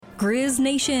Grizz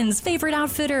Nation's favorite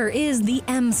outfitter is the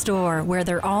M Store, where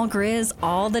they're all Grizz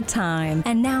all the time.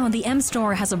 And now the M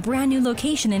Store has a brand new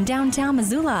location in downtown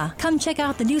Missoula. Come check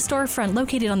out the new storefront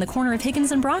located on the corner of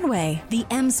Higgins and Broadway. The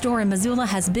M Store in Missoula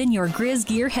has been your Grizz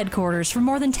gear headquarters for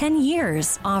more than 10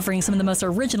 years, offering some of the most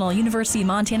original University of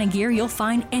Montana gear you'll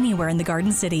find anywhere in the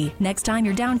Garden City. Next time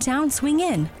you're downtown, swing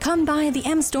in. Come by the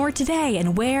M Store today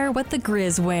and wear what the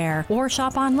Grizz wear, or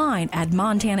shop online at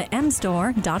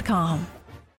montanamstore.com.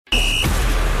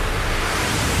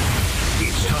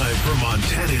 It's time for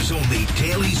Montana's only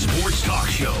daily sports talk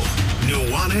show,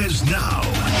 Nuanez Now.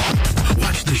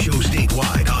 Watch the show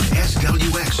statewide on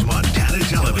SWX Montana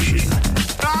Television.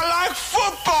 I like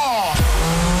football!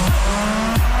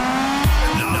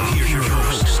 Now here's your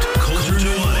host, Coulter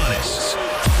Nuanez.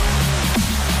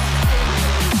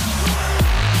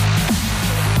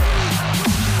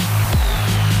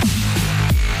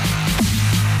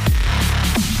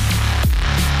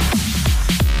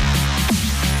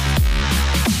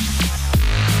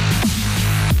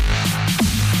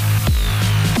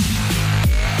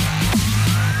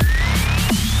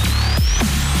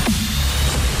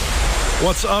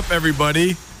 What's up,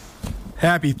 everybody?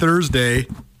 Happy Thursday.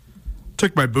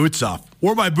 Took my boots off.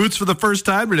 Wore my boots for the first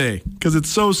time today because it's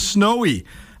so snowy.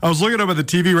 I was looking up at the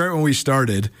TV right when we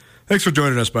started. Thanks for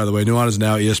joining us, by the way. Nuanez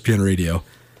Now, ESPN Radio.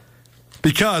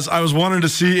 Because I was wanting to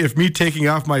see if me taking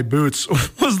off my boots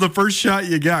was the first shot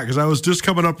you got, because I was just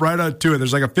coming up right up to it.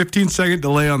 There's like a 15-second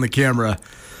delay on the camera.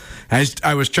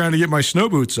 I was trying to get my snow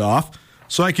boots off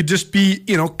so I could just be,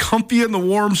 comfy in the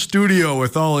warm studio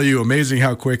with all of you. Amazing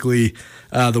how quickly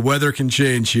the weather can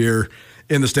change here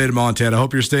in the state of Montana. I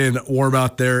hope you're staying warm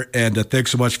out there, and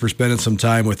thanks so much for spending some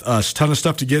time with us. Ton of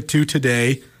stuff to get to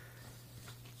today.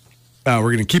 We're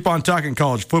going to keep on talking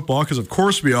college football because, of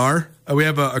course, we are. We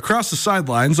have Across the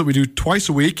Sidelines that we do twice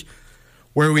a week,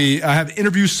 where we have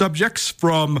interview subjects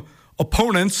from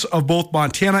opponents of both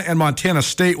Montana and Montana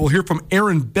State. We'll hear from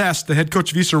Aaron Best, the head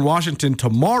coach of Eastern Washington,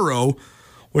 tomorrow.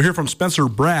 We'll hear from Spencer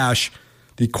Brash,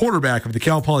 the quarterback of the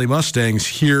Cal Poly Mustangs,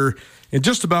 here in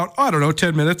just about,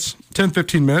 10 minutes, 10,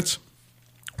 15 minutes.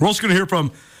 We're also going to hear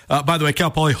from, by the way, Cal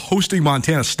Poly hosting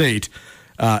Montana State,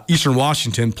 Eastern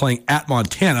Washington playing at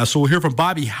Montana. So we'll hear from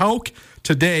Bobby Hauck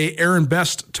today, Aaron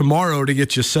Best tomorrow to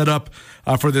get you set up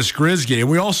for this Grizz game.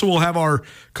 We also will have our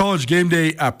College Game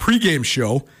Day pregame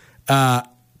show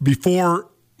before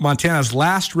Montana's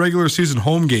last regular season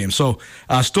home game. So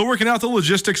still working out the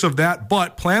logistics of that,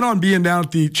 but plan on being down at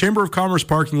the Chamber of Commerce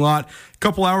parking lot a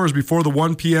couple hours before the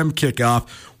 1 p.m. kickoff.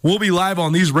 We'll be live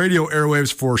on these radio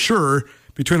airwaves for sure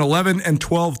between 11 and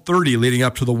 12:30 leading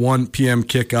up to the 1 p.m.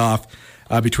 kickoff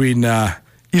between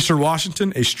Eastern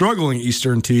Washington, a struggling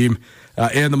Eastern team,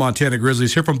 and the Montana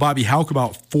Grizzlies. Hear from Bobby Hauck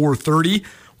about 4:30.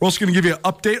 We're also going to give you an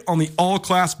update on the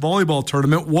all-class volleyball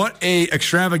tournament. What a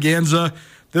extravaganza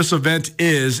this event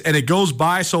is, and it goes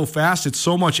by so fast. It's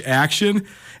so much action,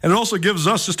 and it also gives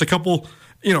us just a couple,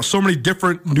 so many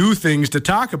different new things to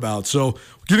talk about. So we'll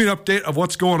give you an update of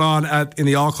what's going on in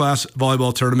the all-class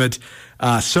volleyball tournament.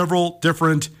 Several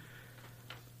different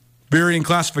varying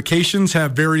classifications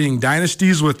have varying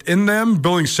dynasties within them.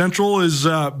 Billings Central has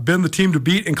been the team to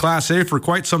beat in Class A for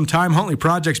quite some time. Huntley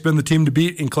Project's been the team to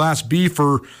beat in Class B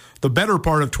for the better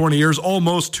part of 20 years,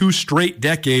 almost 2 straight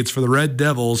decades for the Red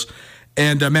Devils.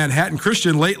 And Manhattan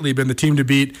Christian lately been the team to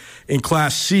beat in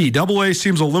Class C. Double A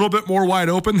seems a little bit more wide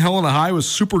open. Helena High was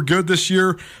super good this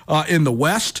year in the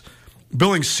West.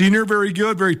 Billings Senior, very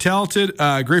good, very talented.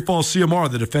 Great Falls CMR,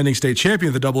 the defending state champion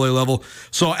at the Double A level.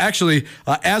 So actually,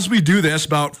 as we do this,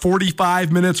 about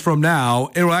 45 minutes from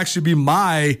now, it will actually be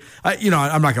my, I'm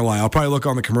not going to lie, I'll probably look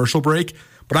on the commercial break,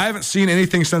 but I haven't seen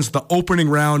anything since the opening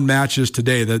round matches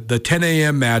today, the 10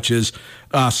 a.m. matches.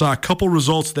 Saw a couple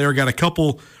results there, got a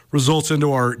couple results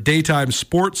into our daytime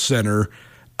sports center,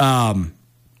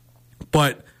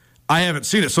 but I haven't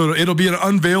seen it, so it'll be an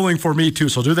unveiling for me too.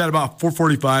 So I'll do that about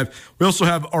 4:45. We also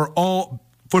have our all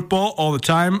football all the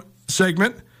time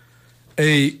segment,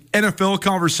 a NFL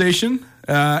conversation,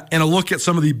 and a look at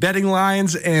some of the betting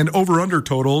lines and over/under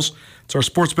totals. It's our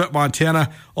Sports Bet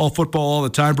Montana all football all the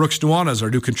time. Brooks Nuanez, our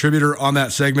new contributor on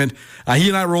that segment. He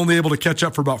and I were only able to catch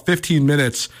up for about 15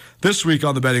 minutes this week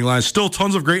on the betting lines. Still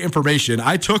tons of great information.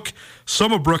 I took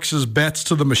some of Brooks's bets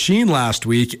to the machine last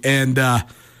week and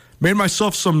made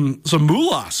myself some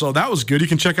moolah, so that was good. You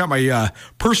can check out my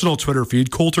personal Twitter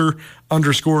feed,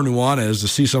 Coulter_Nuanez, to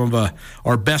see some of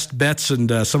our best bets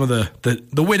and some of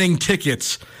the winning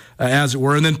tickets, as it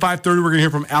were. And then 5:30, we're going to hear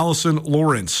from Allison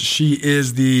Lawrence. She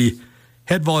is the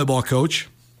head volleyball coach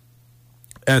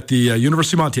at the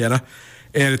University of Montana,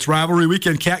 and it's rivalry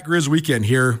weekend, Cat Grizz weekend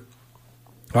here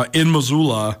in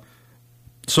Missoula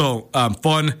So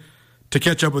fun to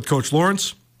catch up with Coach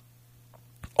Lawrence.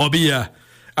 I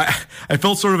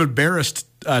felt sort of embarrassed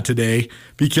today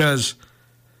because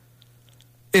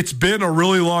it's been a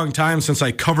really long time since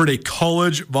I covered a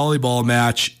college volleyball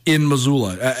match in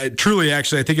Missoula. Truly,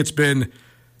 actually, I think it's been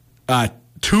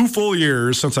 2 full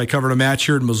years since I covered a match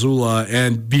here in Missoula.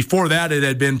 And before that, it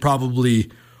had been probably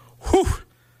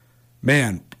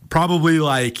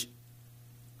like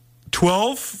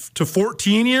 12 to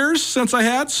 14 years since I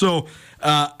had. So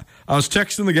I was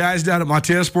texting the guys down at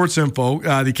Montana Sports Info,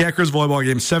 the Cat Grizz volleyball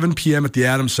game, 7 p.m. at the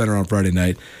Adams Center on Friday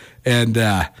night. And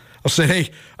I'll say, hey,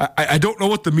 I don't know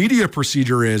what the media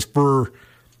procedure is for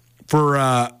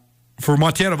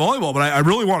Montana volleyball, but I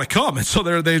really want to come. And so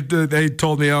they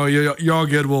told me, oh, you're all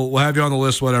good. We'll have you on the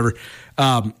list, whatever.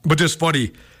 But just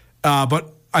funny.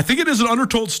 But I think it is an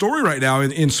undertold story right now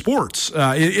in sports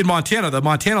in Montana. The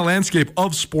Montana landscape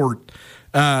of sport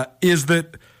is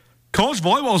that college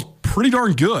volleyball is pretty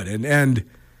darn good, and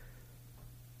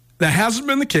that hasn't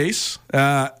been the case.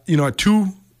 At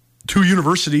two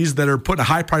universities that are putting a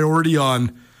high priority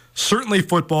on certainly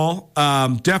football,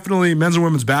 definitely men's and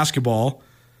women's basketball,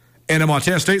 and in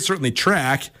Montana State certainly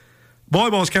track.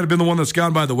 Volleyball has kind of been the one that's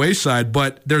gone by the wayside,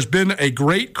 but there's been a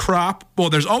great crop. Well,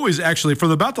 there's always actually,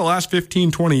 for about the last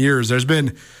 15, 20 years, there's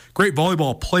been great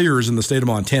volleyball players in the state of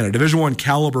Montana, Division I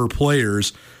caliber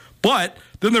players. But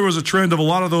then there was a trend of a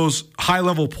lot of those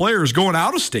high-level players going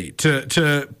out of state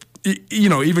to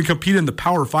even compete in the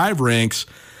Power 5 ranks.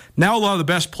 Now a lot of the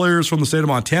best players from the state of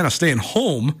Montana staying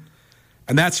home,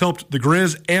 and that's helped the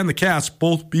Grizz and the Cats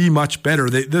both be much better.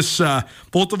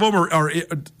 Both of them are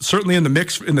certainly in the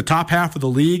mix in the top half of the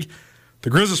league. The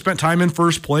Grizz have spent time in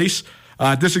first place.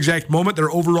 At this exact moment, their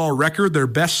overall record, their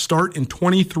best start in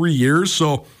 23 years.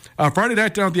 So Friday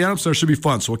night down at the Adams Center should be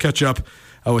fun. So we'll catch up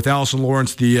with Allison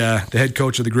Lawrence, the head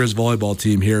coach of the Grizz volleyball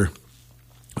team here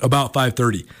about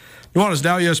 5:30. Nuanez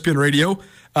Now, ESPN Radio,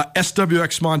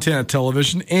 SWX Montana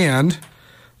Television, and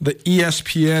the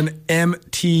ESPN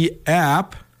MT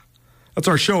app. That's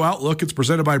our show Outlook. It's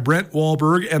presented by Brent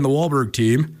Wahlberg and the Wahlberg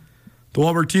team. The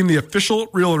Wahlberg team, the official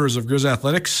realtors of Grizz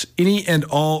Athletics. Any and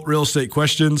all real estate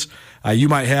questions you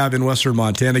might have in Western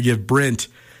Montana, give Brent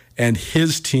and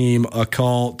his team a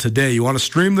call today. You want to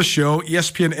stream the show,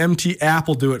 ESPN MT app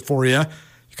will do it for you.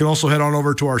 You can also head on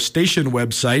over to our station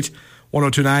website,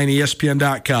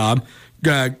 1029ESPN.com.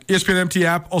 ESPN MT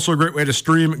app, also a great way to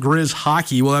stream Grizz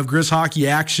hockey. We'll have Grizz hockey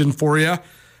action for you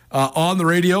on the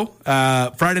radio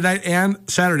Friday night and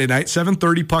Saturday night,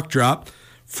 7:30 puck drop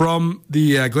from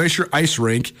the Glacier Ice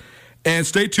Rink. And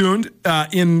stay tuned.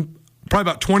 In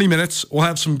probably about 20 minutes, we'll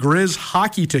have some Grizz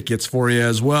hockey tickets for you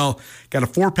as well. Got a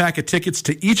 4-pack of tickets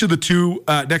to each of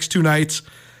the next two nights,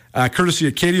 courtesy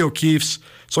of Katie O'Keefe's.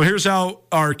 So here's how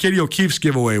our Katie O'Keefe's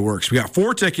giveaway works. We got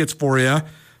 4 tickets for you.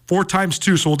 4 times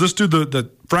 2. So we'll just do the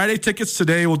Friday tickets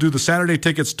today. We'll do the Saturday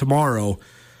tickets tomorrow.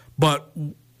 But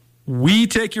we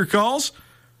take your calls.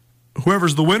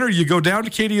 Whoever's the winner, you go down to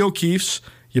Katie O'Keefe's.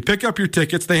 You pick up your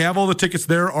tickets. They have all the tickets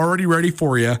there already ready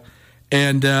for you.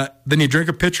 And then you drink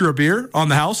a pitcher of beer on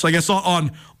the house. I guess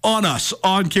on us,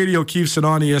 on Katie O'Keefe's and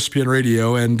on ESPN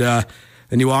Radio. And then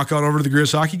you walk on over to the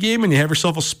Grizz hockey game and you have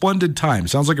yourself a splendid time.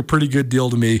 Sounds like a pretty good deal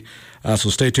to me. So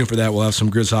stay tuned for that. We'll have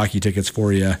some Grizz hockey tickets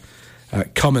for you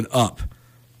coming up.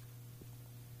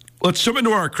 Let's jump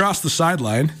into our Across the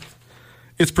Sideline.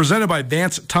 It's presented by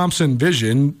Vance Thompson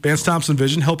Vision. Vance Thompson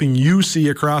Vision helping you see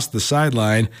across the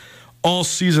sideline all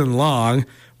season long.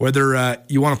 Whether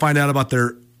you want to find out about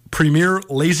their premier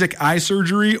LASIK eye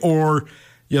surgery, or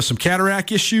you have some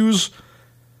cataract issues,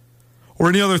 or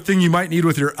any other thing you might need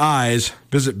with your eyes,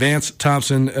 visit Vance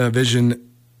Thompson Vision,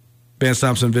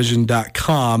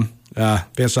 VanceThompsonVision.com.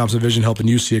 Vance Thompson Vision helping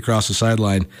you see across the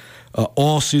sideline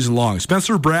all season long.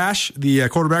 Spencer Brash, the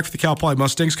quarterback for the Cal Poly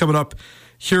Mustangs, coming up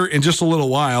here in just a little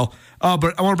while.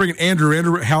 But I want to bring in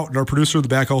Andrew Houghton, our producer in the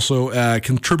back, also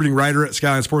contributing writer at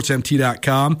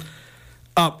SkylineSportsMT.com.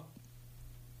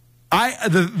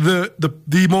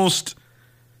 The most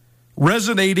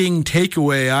resonating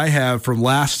takeaway I have from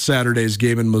last Saturday's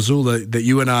game in Missoula that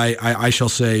you and I shall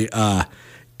say,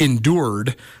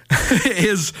 endured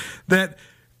is that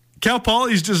Cal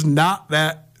Poly's just not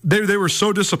that. They were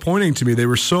so disappointing to me. They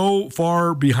were so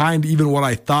far behind even what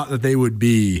I thought that they would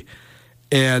be.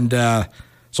 And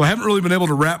so I haven't really been able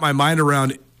to wrap my mind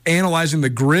around analyzing the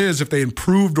Grizz, if they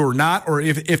improved or not, or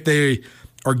if they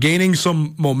are gaining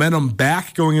some momentum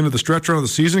back going into the stretch run of the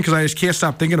season, because I just can't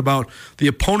stop thinking about the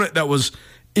opponent that was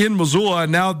in Missoula,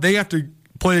 and now they have to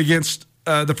play against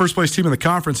the first-place team in the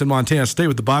conference in Montana State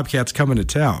with the Bobcats coming to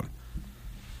town.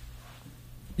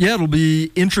 Yeah, it'll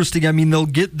be interesting. I mean, they'll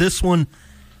get this one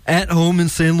at home in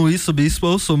San Luis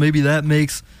Obispo, so maybe that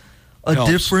makes a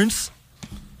difference.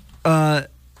 What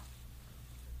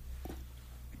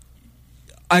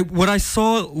I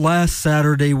saw last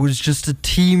Saturday was just a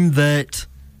team that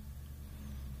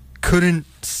couldn't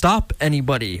stop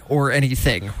anybody or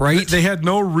anything, right? They had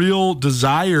no real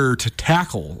desire to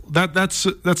tackle.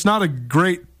 That's not a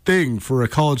great thing for a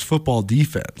college football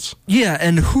defense. Yeah,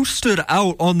 and who stood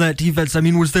out on that defense? I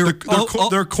mean, was there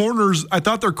their corners? I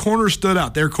thought their corners stood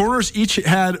out. Their corners each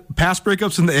had pass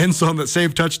breakups in the end zone that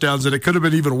saved touchdowns, and it could have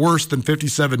been even worse than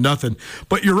 57-0.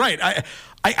 But you're right.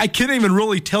 I can't even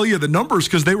really tell you the numbers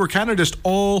because they were kind of just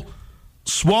all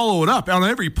swallow it up. On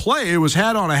every play, it was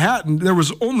hat on a hat, and there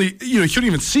was only, you couldn't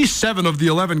even see 7 of the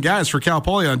 11 guys for Cal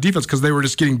Poly on defense because they were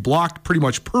just getting blocked pretty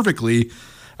much perfectly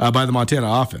by the Montana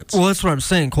offense. Well, that's what I'm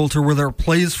saying, Coulter. Were there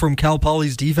plays from Cal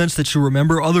Poly's defense that you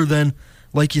remember other than,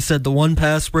 like you said, the one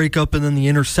pass breakup and then the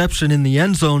interception in the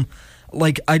end zone?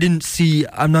 Like,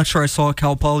 I'm not sure I saw a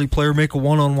Cal Poly player make a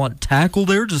one-on-one tackle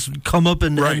there, just come up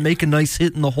and make a nice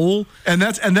hit in the hole. And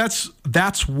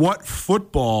that's what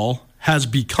football has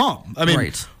become. I mean,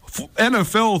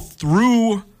 NFL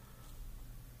through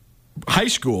high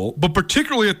school, but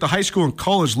particularly at the high school and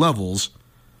college levels,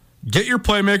 get your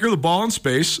playmaker the ball in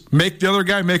space, make the other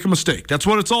guy make a mistake. That's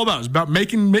what it's all about. It's about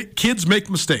making kids make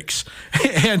mistakes.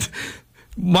 And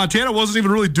Montana wasn't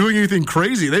even really doing anything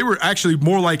crazy. They were actually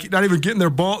more like not even getting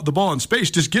the ball in space,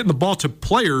 just getting the ball to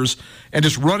players and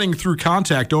just running through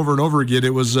contact over and over again.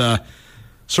 It was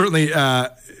certainly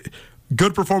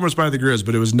good performance by the Grizz,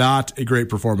 but it was not a great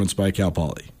performance by Cal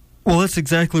Poly. Well, that's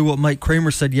exactly what Mike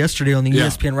Kramer said yesterday on the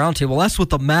ESPN Roundtable. That's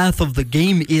what the math of the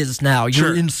game is now.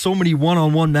 You're in so many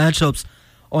one-on-one matchups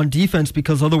on defense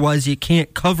because otherwise you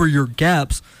can't cover your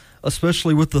gaps,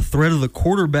 especially with the threat of the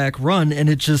quarterback run, and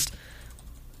it just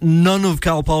none of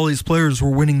Cal Poly's players were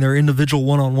winning their individual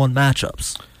one-on-one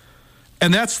matchups.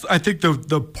 And that's, I think,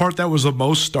 the part that was the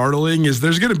most startling is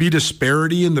there's going to be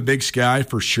disparity in the Big Sky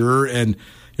for sure, and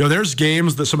there's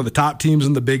games that some of the top teams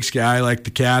in the Big Sky, like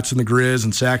the Cats and the Grizz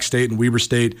and Sac State and Weber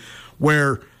State,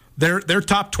 where they're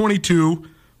top 22,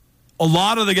 a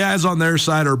lot of the guys on their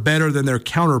side are better than their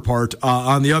counterpart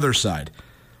on the other side.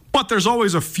 But there's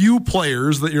always a few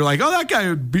players that you're like, oh, that guy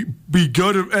would be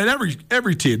good at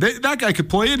every team. That guy could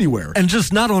play anywhere. And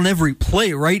just not on every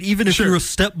play, right? Even if you're a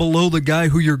step below the guy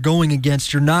who you're going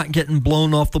against, you're not getting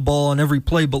blown off the ball on every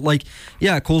play. But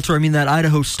Coulter, I mean, that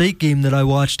Idaho State game that I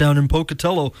watched down in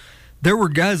Pocatello, there were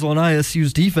guys on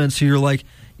ISU's defense who you're like,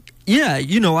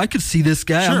 I could see this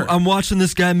guy. Sure. I'm watching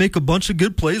this guy make a bunch of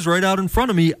good plays right out in front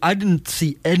of me. I didn't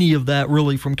see any of that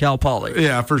really from Cal Poly.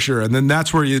 Yeah, for sure. And then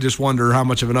that's where you just wonder how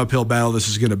much of an uphill battle this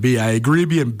is going to be. I agree,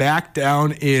 being back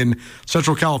down in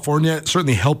Central California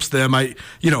certainly helps them. The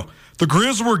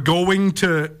Grizz were going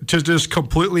to just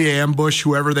completely ambush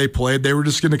whoever they played. They were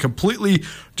just going to completely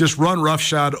just run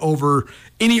roughshod over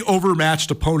any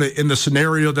overmatched opponent in the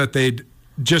scenario that they'd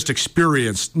just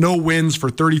experienced. No wins for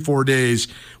 34 days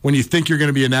when you think you're going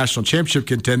to be a national championship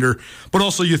contender, but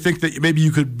also you think that maybe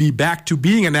you could be back to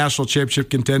being a national championship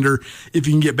contender if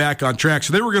you can get back on track.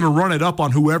 So they were going to run it up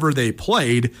on whoever they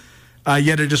played,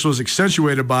 yet it just was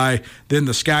accentuated by then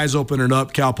the skies opening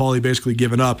up, Cal Poly basically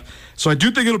giving up. So I do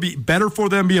think it'll be better for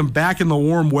them being back in the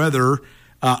warm weather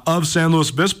of San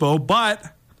Luis Obispo,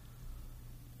 but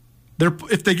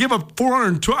if they give up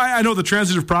 402, I know the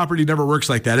transitive property never works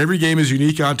like that. Every game is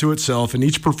unique unto itself, and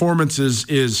each performance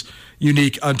is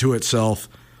unique unto itself.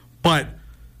 But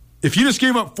if you just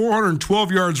gave up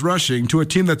 412 yards rushing to a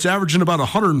team that's averaging about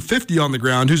 150 on the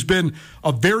ground, who's been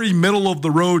a very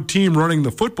middle-of-the-road team running the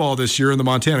football this year in the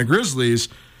Montana Grizzlies,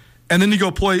 and then you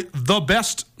go play the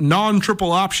best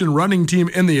non-triple option running team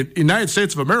in the United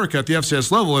States of America at the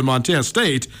FCS level in Montana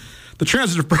State, the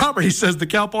transitive property says the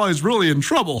Cal Poly is really in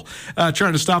trouble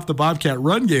trying to stop the Bobcat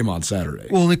run game on Saturday.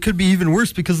 Well, and it could be even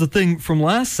worse because the thing from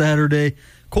last Saturday,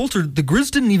 Coulter, the Grizz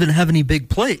didn't even have any big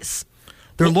plays.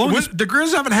 The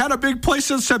Grizz haven't had a big play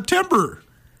since September.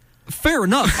 Fair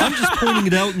enough. I'm just pointing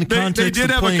it out in the context of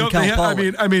playing Cal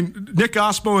Poly. I mean, Nick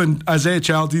Osmo and Isaiah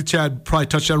Childs each had probably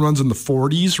touchdown runs in the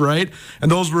 40s, right?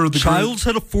 And those were the Childs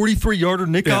had a 43-yarder.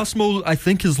 Nick Osmo, I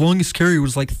think his longest carry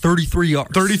was like 33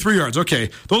 yards. 33 yards. Okay,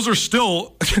 those are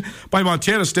still, by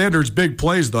Montana standards, big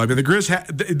plays though. I mean, the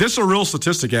Grizz this is a real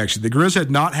statistic actually. The Grizz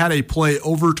had not had a play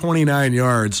over 29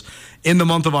 yards in the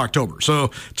month of October. So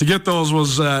to get those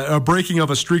was a breaking of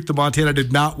a streak that Montana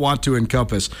did not want to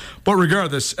encompass. But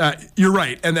regardless, you're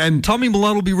right. And Tommy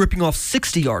Milano will be ripping off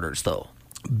 60-yarders, though.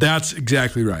 That's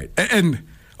exactly right. And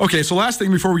okay, so last thing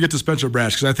before we get to Spencer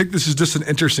Brash, because I think this is just an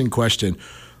interesting question.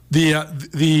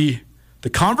 The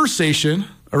conversation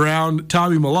around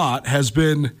Tommy Mellott has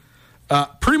been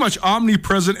pretty much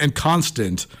omnipresent and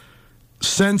constant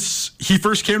since he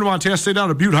first came to Montana State out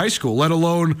of Butte High School, let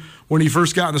alone when he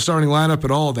first got in the starting lineup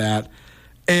and all that.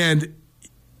 And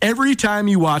every time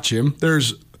you watch him,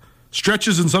 there's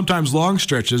stretches and sometimes long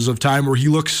stretches of time where he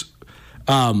looks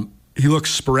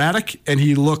sporadic and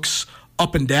he looks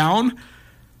up and down.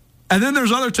 And then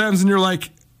there's other times and you're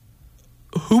like,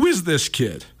 who is this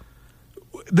kid?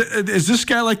 Is this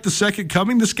guy like the second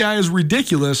coming? This guy is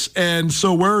ridiculous. And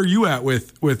so where are you at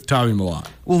with Tommy Mellott?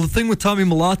 Well, the thing with Tommy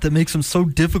Mellott that makes him so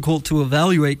difficult to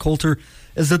evaluate, Coulter,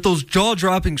 is that those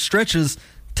jaw-dropping stretches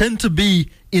tend to be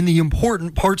in the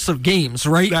important parts of games,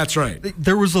 right? That's right.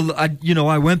 There was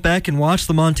I went back and watched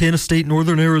the Montana State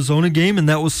Northern Arizona game, and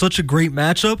that was such a great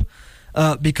matchup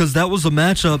because that was a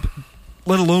matchup,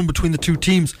 let alone between the two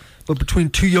teams, but between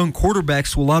two young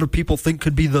quarterbacks who a lot of people think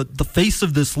could be the face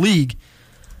of this league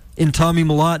in Tommy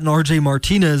Mellott and R.J.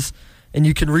 Martinez. And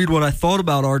you can read what I thought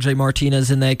about R.J. Martinez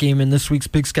in that game in this week's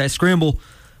Big Sky Scramble.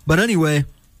 But anyway,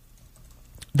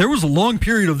 there was a long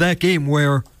period of that game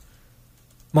where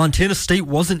Montana State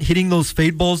wasn't hitting those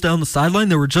fade balls down the sideline.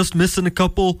 They were just missing a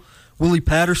couple. Willie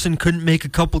Patterson couldn't make a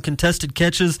couple contested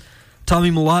catches.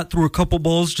 Tommy Mellott threw a couple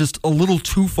balls just a little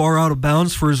too far out of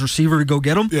bounds for his receiver to go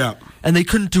get them. Yeah. And they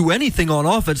couldn't do anything on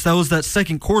offense. That was that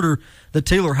second quarter that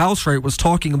Taylor Housewright was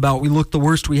talking about. We looked the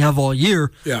worst we have all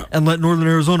year, and let Northern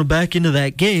Arizona back into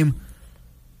that game.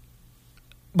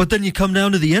 But then you come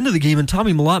down to the end of the game, and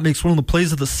Tommy Mellott makes one of the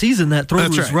plays of the season. That throw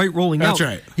was right rolling out.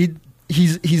 That's right.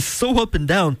 He's so up and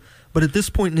down, but at this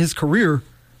point in his career,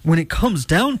 when it comes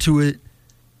down to it,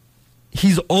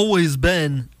 he's always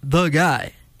been the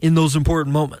guy in those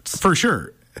important moments. For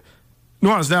sure.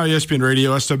 Nuanez Now, ESPN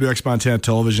Radio, SWX Montana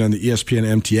Television, and the ESPN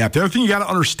MT app. The other thing you got to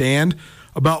understand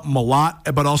about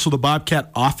Mellott, but also the Bobcat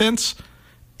offense,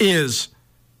 is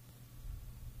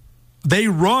they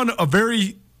run a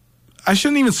very, I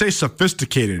shouldn't even say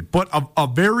sophisticated, but a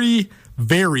very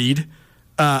varied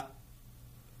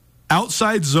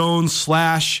outside zone /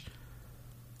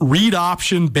 read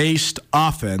option based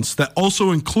offense that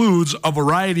also includes a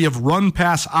variety of run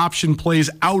pass option plays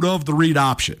out of the read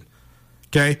option.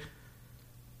 Okay?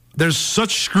 There's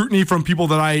such scrutiny from people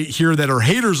that I hear that are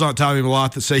haters on Tommy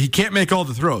Mellott that say he can't make all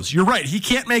the throws. You're right, he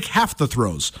can't make half the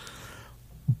throws.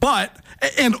 But,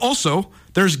 and also,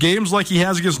 there's games like he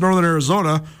has against Northern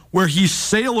Arizona where he's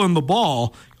sailing the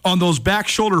ball on those back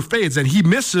shoulder fades and he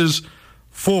misses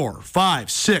 4,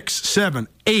 5, 6, 7,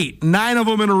 8, 9 of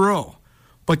them in a row.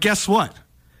 But guess what?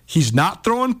 He's not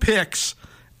throwing picks,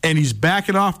 and he's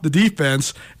backing off the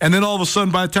defense, and then all of a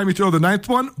sudden, by the time you throw the 9th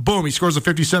one, boom, he scores a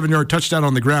 57-yard touchdown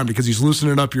on the ground because he's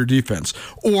loosening up your defense.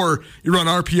 Or you run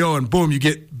RPO, and boom, you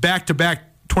get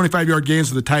back-to-back 25-yard gains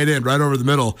to the tight end right over the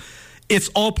middle. It's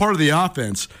all part of the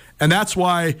offense, and that's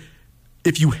why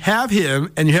if you have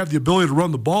him and you have the ability to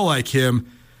run the ball like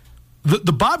him,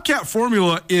 the Bobcat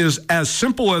formula is as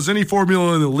simple as any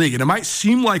formula in the league, and it might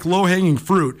seem like low-hanging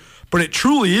fruit, but it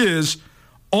truly is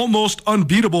almost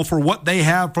unbeatable for what they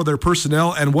have for their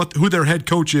personnel and who their head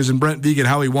coach is in Brent Vigen,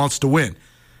 how he wants to win.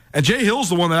 And Jay Hill's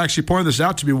the one that actually pointed this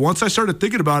out to me. Once I started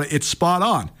thinking about it, it's spot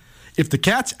on. If the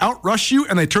Cats outrush you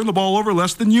and they turn the ball over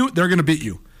less than you, they're going to beat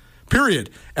you. Period.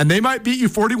 And they might beat you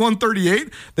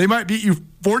 41-38. They might beat you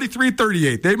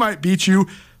 43-38. They might beat you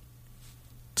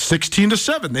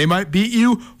 16-7. They might beat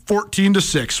you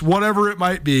 14-6, whatever it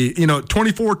might be.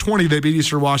 24-20 they beat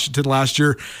Eastern Washington last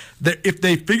year. If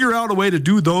they figure out a way to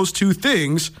do those two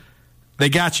things, they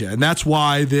got you. And that's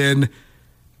why then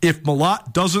if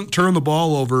Mellott doesn't turn the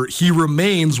ball over, he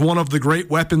remains one of the great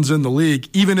weapons in the league,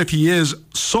 even if he is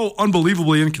so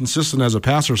unbelievably inconsistent as a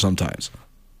passer sometimes.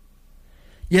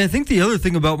 Yeah, I think the other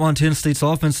thing about Montana State's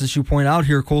offense, as you point out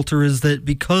here, Coulter, is that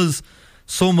because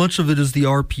so much of it is the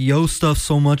RPO stuff,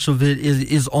 so much of it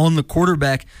is on the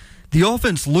quarterback, the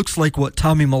offense looks like what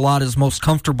Tommy Mellott is most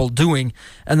comfortable doing,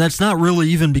 and that's not really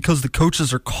even because the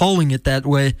coaches are calling it that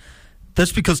way.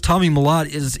 That's because Tommy Mellott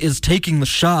is taking the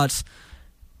shots,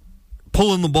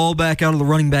 pulling the ball back out of the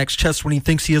running back's chest when he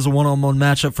thinks he has a one-on-one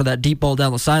matchup for that deep ball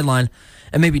down the sideline,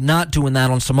 and maybe not doing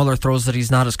that on some other throws that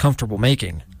he's not as comfortable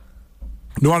making.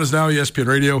 Nuanez Now, ESPN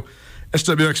Radio,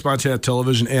 SWX Montana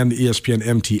Television, and the ESPN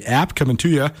MT app coming to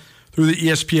you through the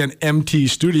ESPN MT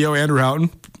studio. Andrew Houghton,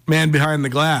 man behind the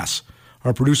glass,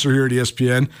 our producer here at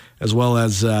ESPN, as well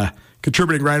as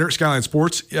contributing writer at Skyline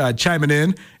Sports, chiming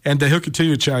in, and he'll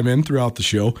continue to chime in throughout the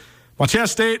show. Montana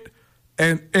State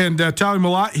and Tommy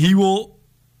Mellott, he will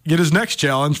get his next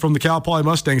challenge from the Cal Poly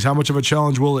Mustangs. How much of a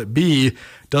challenge will it be?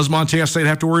 Does Montana State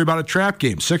have to worry about a trap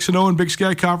game? 6-0 in Big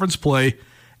Sky Conference play.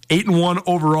 8-1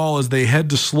 overall as they head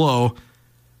to SLO.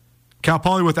 Cal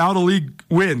Poly without a league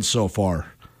win so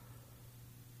far.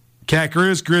 Cat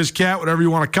Grizz Cat, whatever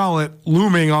you want to call it,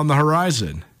 looming on the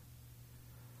horizon.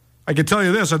 I can tell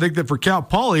you this, I think that for Cal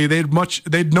Poly,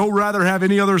 they'd no rather have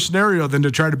any other scenario than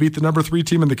to try to beat the number 3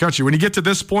 team in the country. When you get to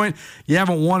this point, you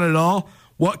haven't won it all.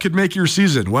 What could make your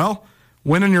season? Well,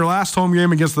 winning your last home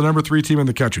game against the number 3 team in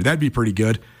the country. That'd be pretty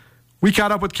good. We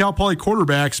caught up with Cal Poly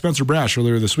quarterback Spencer Brasch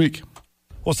earlier this week.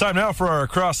 Well, it's time now for our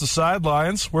Across the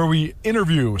Sidelines, where we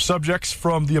interview subjects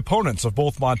from the opponents of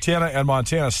both Montana and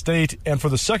Montana State. And for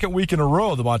the second week in a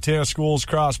row, the Montana schools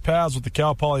crossed paths with the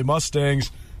Cal Poly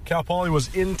Mustangs. Cal Poly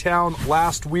was in town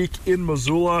last week in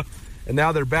Missoula, and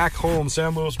now they're back home.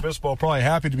 San Luis Obispo probably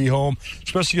happy to be home,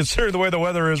 especially considering the way the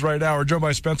weather is right now. We're joined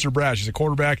by Spencer Brasch. He's a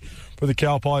quarterback for the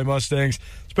Cal Poly Mustangs.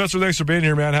 Spencer, thanks for being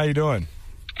here, man. How you doing?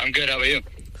 I'm good. How about you?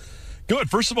 Good.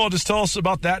 First of all, just tell us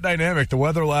about that dynamic. The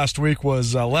weather last week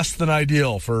was less than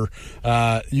ideal for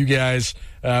you guys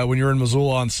when you were in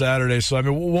Missoula on Saturday. So, I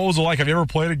mean, what was it like? Have you ever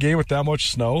played a game with that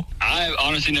much snow? I've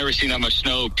honestly never seen that much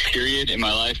snow, period, in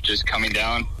my life, just coming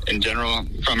down in general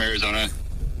from Arizona.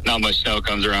 Not much snow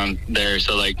comes around there.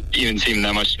 So, even seeing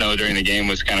that much snow during the game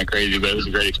was kind of crazy, but it was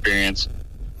a great experience.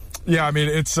 Yeah, I mean,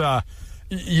 it's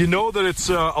you know that it's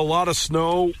a lot of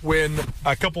snow when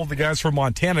a couple of the guys from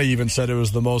Montana even said it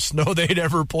was the most snow they'd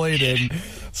ever played in.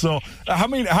 So, how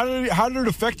did it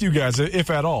affect you guys, if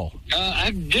at all?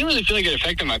 I didn't really feel like it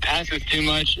affected my passes too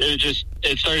much.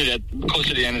 It started at close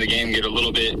to the end of the game, get a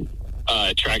little bit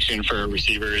traction for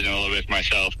receivers and a little bit for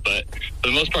myself. But for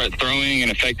the most part, throwing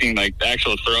and affecting the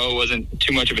actual throw wasn't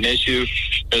too much of an issue.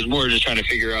 It was more just trying to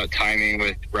figure out timing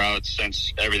with routes,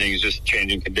 since everything is just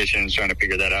changing conditions, trying to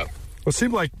figure that out. It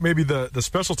seemed like maybe the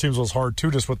special teams was hard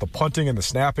too, just with the punting and the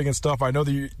snapping and stuff. I know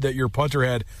that your punter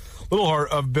had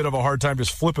a bit of a hard time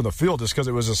just flipping the field, just because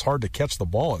it was just hard to catch the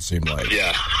ball, it seemed like.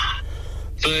 Yeah.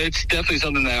 So it's definitely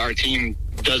something that our team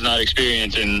does not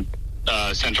experience in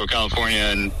Central California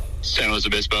and San Luis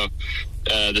Obispo.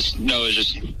 The snow is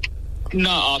just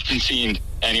not often seen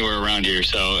anywhere around here.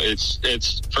 So it's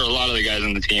for a lot of the guys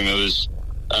on the team, it was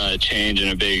a change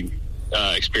and a big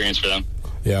experience for them.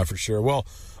 Yeah, for sure. Well,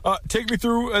 take me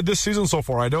through this season so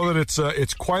far. I know that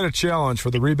it's quite a challenge for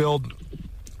the rebuild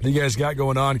that you guys got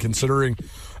going on, considering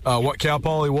what Cal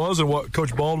Poly was and what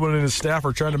Coach Baldwin and his staff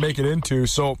are trying to make it into.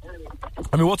 So,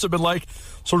 I mean, what's it been like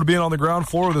sort of being on the ground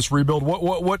floor of this rebuild?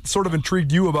 What sort of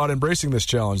intrigued you about embracing this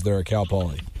challenge there at Cal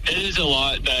Poly? It is a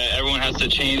lot that everyone has to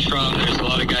change from. There's a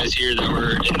lot of guys here that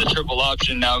were in the triple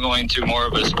option, now going to more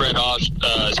of a spread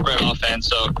offense.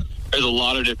 So there's a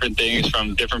lot of different things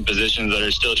from different positions that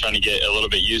are still trying to get a little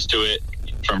bit used to it,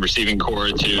 from receiving core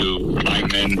to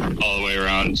linemen all the way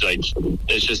around.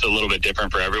 It's just a little bit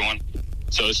different for everyone.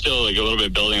 So it's still a little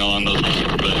bit building along those lines,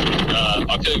 but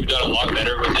I feel like we've done a lot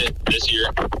better with it this year,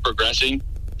 progressing.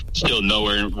 Still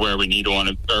nowhere where we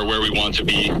where we want to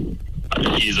be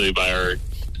easily by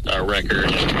our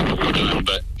record and what we've done,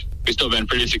 but we've still been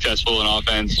pretty successful in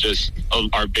offense. Just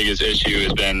our biggest issue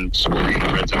has been scoring in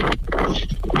the red zone.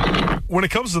 When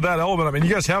it comes to that element, I mean,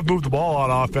 you guys have moved the ball on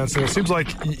offense, and it seems like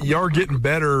you are getting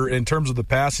better in terms of the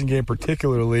passing game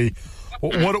particularly.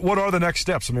 What are the next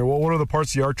steps? I mean, what are the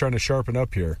parts you are trying to sharpen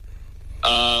up here?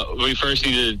 We first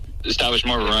need to establish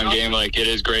more of a run game. It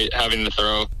is great having the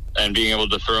throw and being able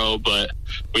to throw, but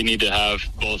we need to have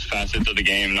both facets of the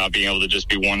game, not being able to just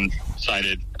be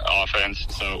one-sided offense.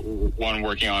 So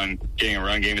working on getting a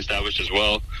run game established as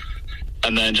well.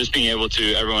 And then just being able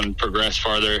to, everyone progress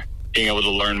farther, being able to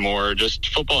learn more, just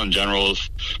football in general,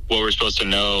 what we're supposed to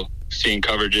know, seeing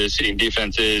coverages, seeing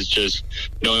defenses, just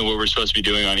knowing what we're supposed to be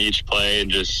doing on each play,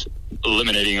 and just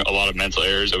eliminating a lot of mental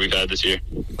errors that we've had this year.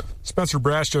 Spencer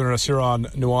Brasch joining us here on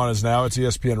Nuanez Now. It's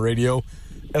ESPN Radio,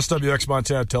 SWX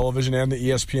Montana Television, and the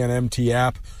ESPN MT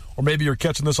app. Or maybe you're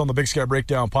catching this on the Big Sky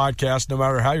Breakdown podcast. No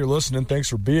matter how you're listening, thanks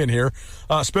for being here.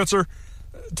 Spencer,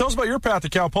 tell us about your path to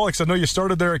Cal Poly, because I know you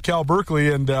started there at Cal Berkeley,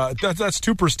 and that's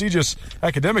two prestigious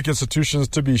academic institutions,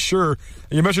 to be sure.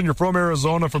 You mentioned you're from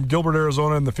Arizona, from Gilbert,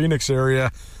 Arizona, in the Phoenix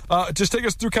area. Just take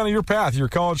us through kind of your path, your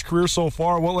college career so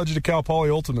far. What led you to Cal Poly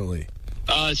ultimately?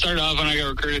 It started off when I got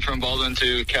recruited from Baldwin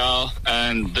to Cal,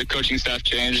 and the coaching staff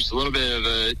changed. A little bit of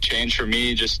a change for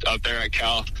me just up there at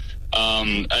Cal.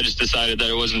 I just decided that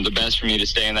it wasn't the best for me to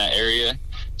stay in that area.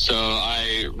 So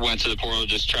I went to the portal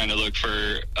just trying to look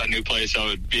for a new place I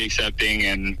would be accepting,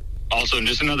 and also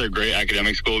just another great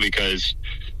academic school, because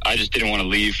I just didn't want to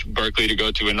leave Berkeley to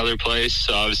go to another place.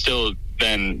 So I was still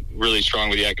been really strong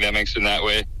with the academics in that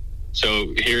way.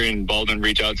 So hearing Baldwin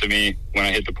reach out to me when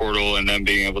I hit the portal, and then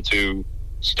being able to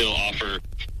still offer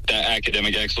that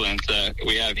academic excellence that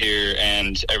we have here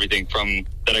and everything from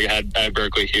that I had at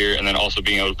Berkeley here, and then also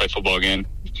being able to play football again,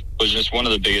 was just one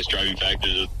of the biggest driving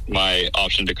factors of my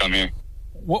option to come here.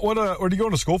 What are you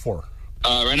going to school for?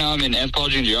 Right now I'm in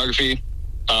anthropology and geography,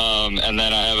 and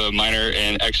then I have a minor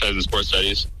in exercise and sports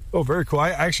studies. Oh, very cool.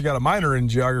 I actually got a minor in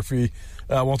geography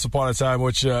once upon a time,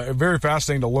 which very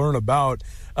fascinating to learn about.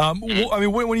 I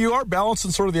mean, when you are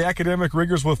balancing sort of the academic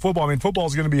rigors with football, I mean, football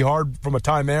is going to be hard from a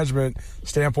time management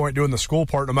standpoint doing the school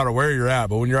part no matter where you're at.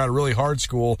 But when you're at a really hard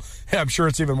school, I'm sure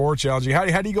it's even more challenging.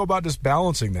 How do you go about just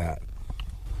balancing that?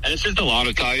 And it's just a lot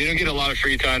of time. You don't get a lot of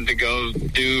free time to go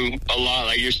do a lot.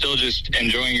 Like, you're still just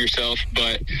enjoying yourself,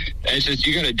 but it's just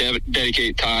you got to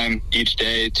dedicate time each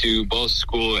day to both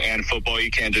school and football.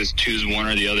 You can't just choose one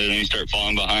or the other, then you start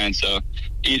falling behind. So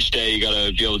each day you got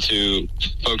to be able to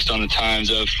focus on the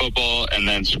times of football and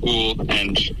then school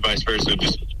and vice versa,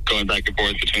 just going back and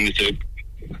forth between the two.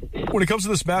 When it comes to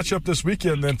this matchup this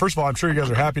weekend, then first of all, I'm sure you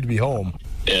guys are happy to be home.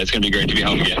 Yeah, it's going to be great to be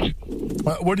home again.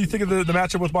 What do you think of the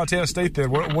matchup with Montana State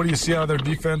then? What do you see out of their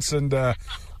defense, and what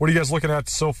are you guys looking at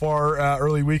so far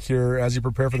early week here as you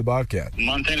prepare for the Bobcat?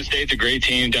 Montana State's a great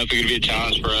team, definitely going to be a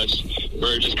challenge for us.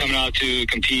 We're just coming out to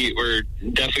compete. We're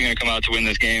definitely going to come out to win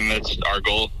this game. That's our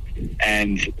goal.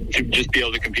 And to just be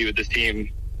able to compete with this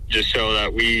team, just show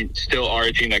that we still are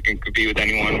a team that can compete with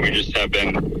anyone. We just have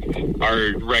been,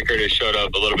 our record has showed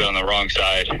up a little bit on the wrong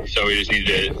side. So we just need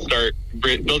to start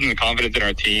building the confidence in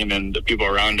our team and the people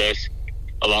around us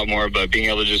a lot more. But being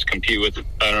able to just compete with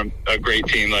a great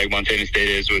team like Montana State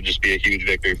is would just be a huge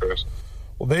victory for us.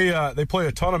 Well, they play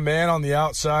a ton of man on the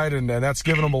outside, and that's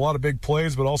given them a lot of big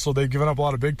plays, but also they've given up a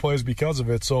lot of big plays because of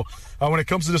it. So when it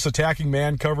comes to just attacking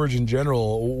man coverage in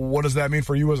general, what does that mean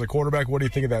for you as a quarterback? What do you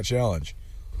think of that challenge?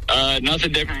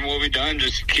 Nothing different from what we've done.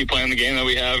 Just keep playing the game that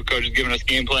we have. Coach has given us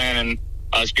game plan, and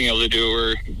us being able to do what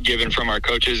we're given from our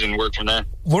coaches and work from that.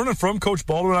 Learning from Coach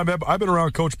Baldwin, I've been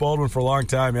around Coach Baldwin for a long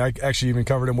time. I actually even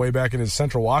covered him way back in his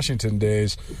Central Washington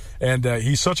days, and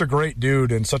he's such a great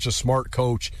dude and such a smart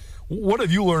coach. What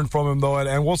have you learned from him, though,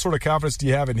 and what sort of confidence do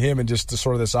you have in him and just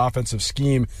sort of this offensive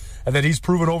scheme, and that he's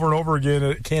proven over and over again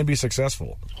it can be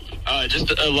successful?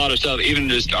 Just a lot of stuff. Even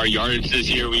just our yardage this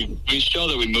year, we show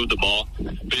that we move the ball.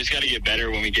 We just got to get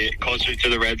better when we get closer to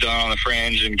the red zone on the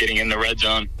fringe and getting in the red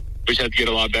zone. We just have to get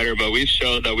a lot better, but we've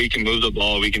showed that we can move the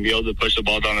ball. We can be able to push the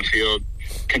ball down the field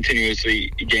continuously,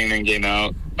 game in, game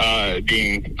out,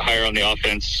 being higher on the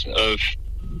offense of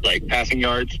like passing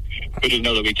yards. We just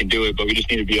know that we can do it, but we just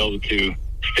need to be able to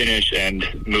finish and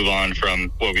move on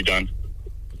from what we've done.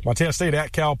 Montana State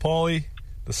at Cal Poly,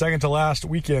 the second to last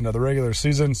weekend of the regular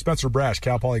season. Spencer Brash,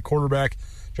 Cal Poly quarterback,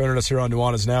 joining us here on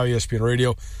Nuanez Now, ESPN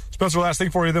Radio. Spencer, last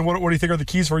thing for you then, what do you think are the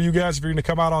keys for you guys if you're going to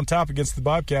come out on top against the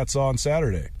Bobcats on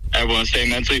Saturday? Everyone stay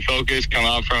mentally focused, come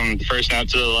out from the first snap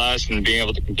to the last, and being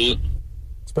able to compete.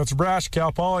 Spencer Brash,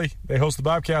 Cal Poly, they host the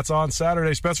Bobcats on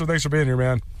Saturday. Spencer, thanks for being here,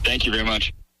 man. Thank you very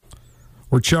much.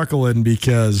 We're chuckling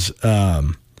because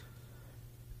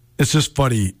it's just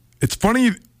funny. It's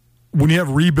funny when you have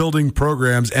rebuilding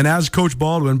programs, and as Coach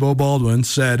Baldwin, Bo Baldwin,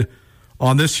 said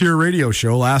on this here radio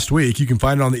show last week, you can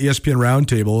find it on the ESPN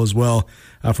Roundtable as well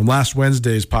from last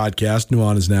Wednesday's podcast,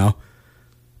 Nuanez Now.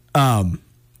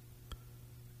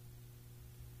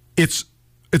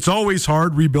 It's always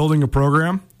hard rebuilding a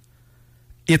program.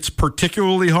 It's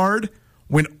particularly hard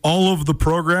when all of the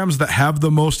programs that have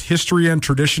the most history and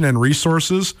tradition and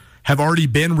resources have already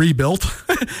been rebuilt,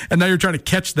 and now you're trying to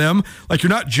catch them. Like, you're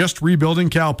not just rebuilding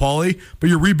Cal Poly, but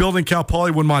you're rebuilding Cal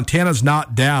Poly when Montana's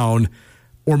not down,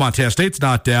 or Montana State's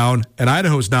not down, and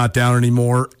Idaho's not down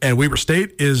anymore, and Weber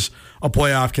State is a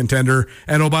playoff contender.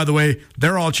 And, oh, by the way,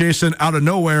 they're all chasing out of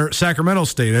nowhere Sacramento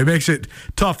State. It makes it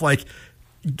tough. Like,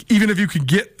 even if you could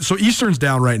get – so Eastern's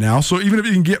down right now. So even if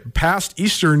you can get past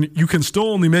Eastern, you can still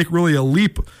only make really a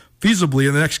leap feasibly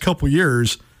in the next couple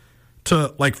years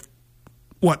to, like,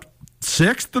 what,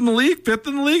 6th in the league, 5th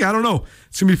in the league? I don't know.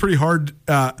 It's going to be pretty hard.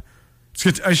 I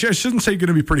shouldn't say going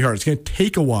to be pretty hard. It's going to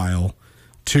take a while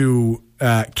to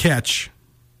catch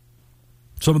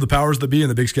some of the powers that be in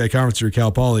the Big Sky Conference here at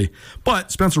Cal Poly.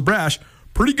 But Spencer Brash,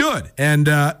 pretty good. And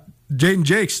Jaden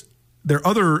Jakes, their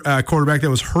other quarterback that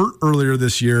was hurt earlier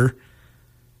this year,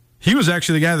 he was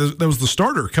actually the guy that was the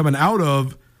starter coming out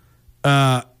of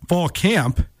fall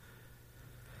camp.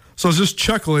 So I was just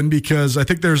chuckling because I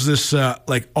think there's this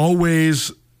like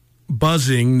always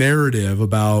buzzing narrative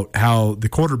about how the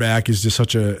quarterback is just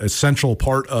such a essential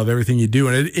part of everything you do.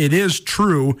 And it is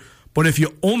true, but if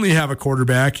you only have a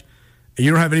quarterback and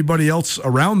you don't have anybody else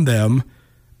around them,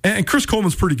 and Chris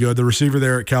Coleman's pretty good, the receiver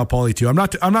there at Cal Poly too. I'm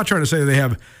not trying to say they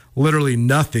have literally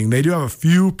nothing. They do have a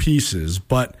few pieces,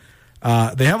 but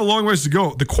they have a long ways to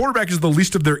go. The quarterback is the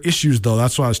least of their issues, though.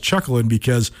 That's why I was chuckling,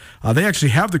 because they actually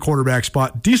have the quarterback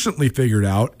spot decently figured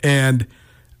out. And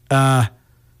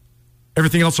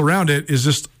everything else around it is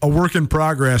just a work in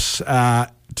progress, to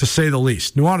say the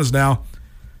least. Nuanez Now,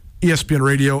 ESPN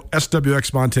Radio,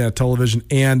 SWX Montana Television,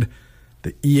 and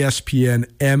the ESPN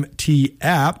MT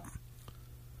app.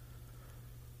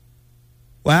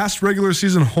 Last regular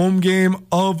season home game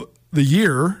of the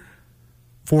year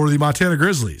for the Montana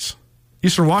Grizzlies.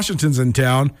 Eastern Washington's in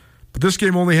town, but this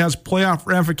game only has playoff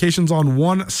ramifications on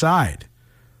one side.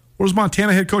 What does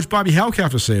Montana head coach Bobby Hauck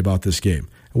have to say about this game?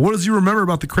 And what does he remember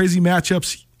about the crazy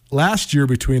matchups last year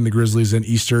between the Grizzlies and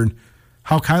Eastern?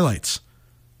 Hauck highlights.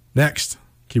 Next.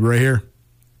 Keep it right here.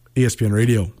 ESPN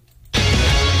Radio.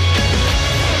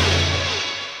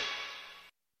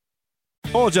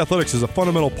 College athletics is a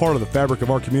fundamental part of the fabric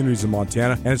of our communities in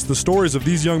Montana, and it's the stories of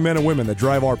these young men and women that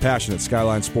drive our passion at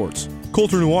Skyline Sports.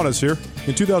 Colter Nuanez here.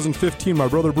 In 2015, my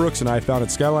brother Brooks and I founded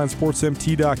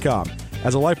SkylineSportsMT.com.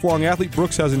 As a lifelong athlete,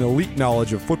 Brooks has an elite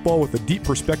knowledge of football with a deep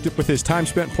perspective with his time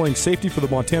spent playing safety for the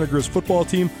Montana Grizz football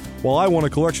team, while I won a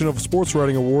collection of sports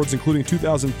writing awards, including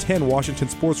 2010 Washington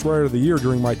Sports Writer of the Year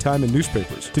during my time in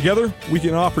newspapers. Together, we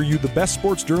can offer you the best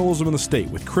sports journalism in the state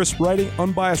with crisp writing,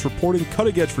 unbiased reporting,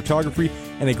 cutting-edge photography,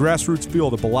 and a grassroots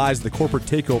feel that belies the corporate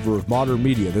takeover of modern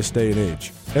media this day and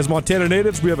age. As Montana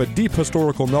natives, we have a deep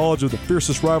historical knowledge of the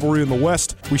fiercest rivalry in the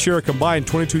West. We share a combined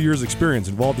 22 years experience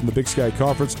involved in the Big Sky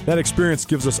Conference. That experience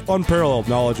gives us unparalleled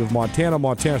knowledge of Montana,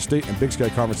 Montana State, and Big Sky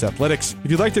Conference athletics.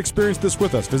 If you'd like to experience this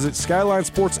with us, visit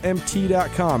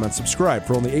SkylineSportsMT.com and subscribe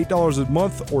for only $8 a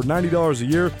month or $90 a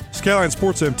year.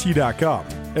 SkylineSportsMT.com.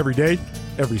 Every day,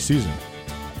 every season.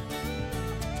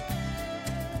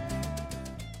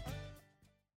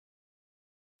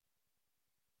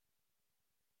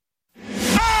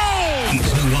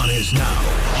 Now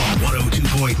on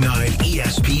 102.9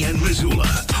 ESPN Missoula.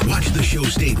 Watch the show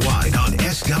statewide on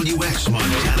SWX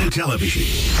Montana Television.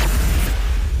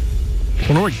 I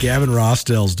wonder what Gavin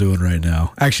Rossdale's doing right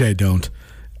now. Actually, I don't.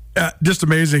 Just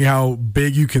amazing how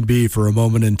big you can be for a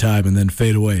moment in time and then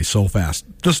fade away so fast.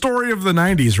 The story of the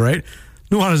 90s, right?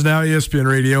 Nuanez Now, ESPN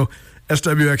Radio,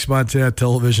 SWX Montana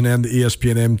Television, and the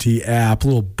ESPN MT app. A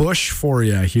little Bush for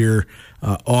you here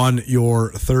on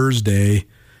your Thursday.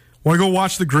 Want to go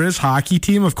watch the Grizz hockey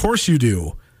team? Of course you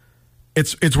do.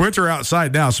 It's winter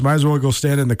outside now, so might as well go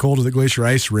stand in the cold of the Glacier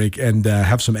Ice Rink and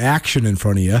have some action in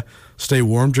front of you. Stay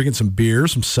warm, drinking some beer,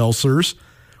 some seltzers.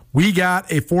 We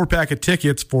got a 4-pack of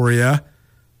tickets for you,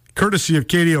 courtesy of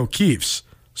Katie O'Keefe's.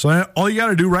 So all you got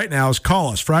to do right now is call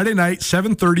us. Friday night,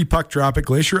 7:30 puck drop at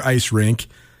Glacier Ice Rink.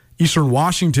 Eastern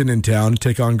Washington in town to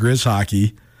take on Grizz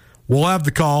hockey. We'll have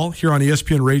the call here on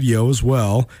ESPN Radio as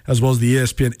well as the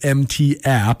ESPN MT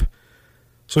app.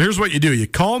 So here's what you do. You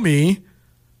call me,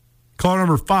 call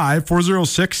number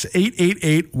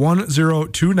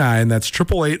 5-406-888-1029. That's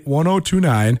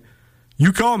 888-1029.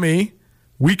 You call me.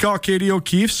 We call Katie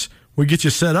O'Keefe's. We get you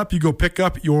set up. You go pick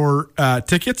up your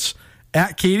tickets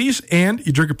at Katie's, and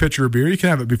you drink a pitcher of beer. You can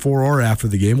have it before or after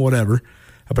the game, whatever.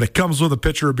 But it comes with a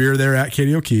pitcher of beer there at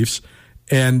Katie O'Keefe's.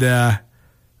 And then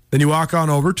you walk on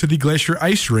over to the Glacier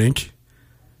Ice Rink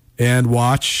and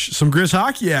watch some Grizz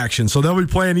hockey action. So they'll be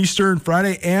playing Eastern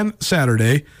Friday and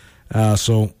Saturday.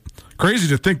 So crazy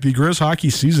to think the Grizz hockey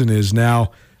season is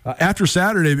now, after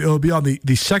Saturday, it'll be on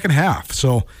the second half.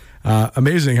 So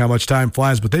amazing how much time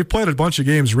flies. But they've played a bunch of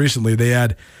games recently. They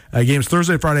had games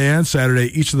Thursday, Friday, and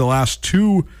Saturday, each of the last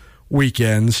 2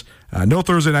 weekends. No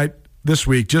Thursday night this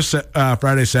week, just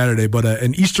Friday, Saturday, but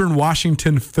an Eastern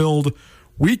Washington-filled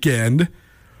weekend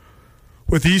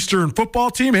with the Eastern football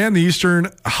team and the Eastern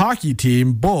hockey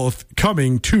team both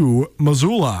coming to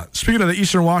Missoula. Speaking of the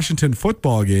Eastern Washington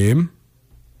football game,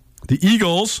 the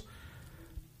Eagles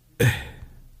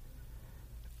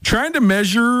trying to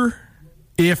measure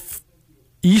if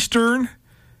Eastern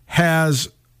has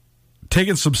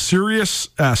taken some serious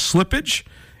slippage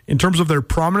in terms of their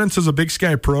prominence as a Big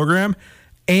Sky program,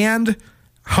 and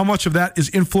how much of that is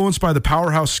influenced by the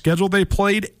powerhouse schedule they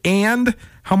played, and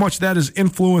how much that is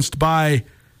influenced by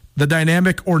the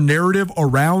dynamic or narrative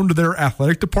around their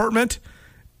athletic department.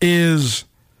 It's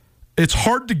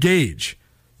hard to gauge,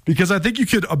 because I think you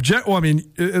could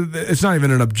it's not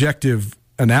even an objective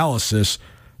analysis.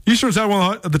 Eastern's had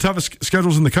one of the toughest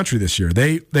schedules in the country this year.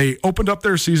 They opened up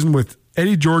their season with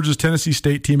Eddie George's Tennessee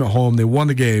State team at home. They won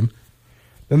the game.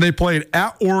 Then they played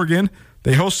at Oregon.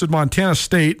 They hosted Montana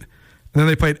State. And then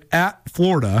they played at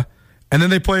Florida. And then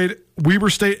they played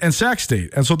Weber State and Sac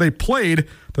State. And so they played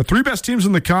the 3 best teams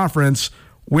in the conference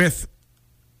with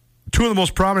 2 of the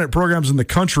most prominent programs in the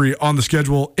country on the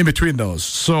schedule in between those.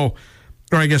 So,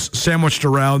 or I guess sandwiched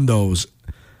around those.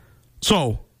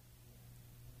 So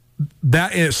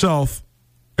that in itself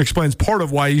explains part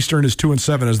of why Eastern is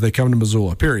 2-7 as they come to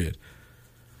Missoula, period.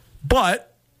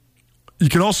 But you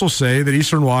could also say that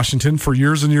Eastern Washington, for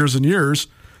years and years and years,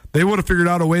 they would have figured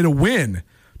out a way to win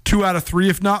 2 out of 3,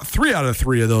 if not 3 out of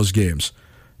 3 of those games.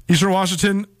 Eastern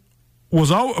Washington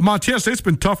Montana State's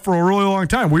been tough for a really long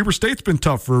time. Weber State's been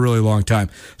tough for a really long time.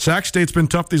 Sac State's been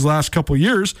tough these last couple of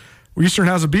years. Eastern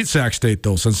hasn't beat Sac State,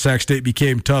 though, since Sac State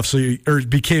became tough,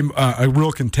 became a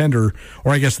real contender,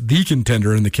 or I guess the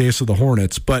contender in the case of the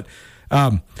Hornets. But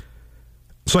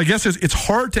so I guess it's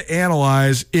hard to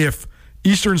analyze if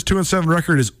Eastern's 2-7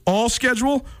 record is all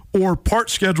schedule or part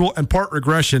schedule and part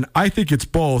regression. I think it's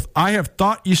both. I have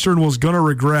thought Eastern was going to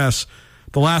regress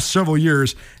the last several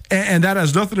years, and that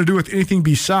has nothing to do with anything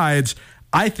besides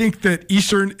I think that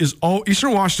Eastern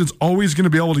Washington's always going to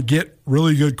be able to get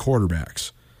really good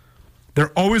quarterbacks.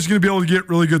 They're always going to be able to get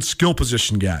really good skill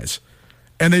position guys.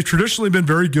 And they've traditionally been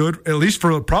very good, at least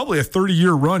for probably a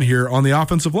 30-year run here on the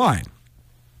offensive line.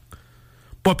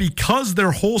 But because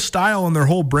their whole style and their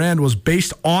whole brand was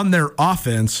based on their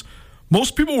offense,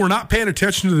 most people were not paying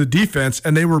attention to the defense,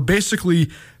 and they were basically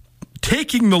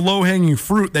taking the low-hanging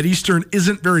fruit that Eastern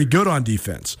isn't very good on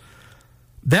defense.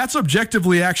 That's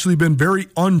objectively actually been very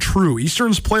untrue.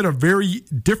 Eastern's played a very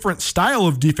different style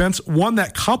of defense, one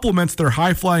that complements their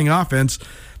high-flying offense.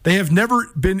 They have never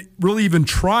been really even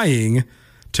trying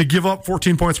to give up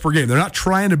 14 points per game. They're not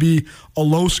trying to be a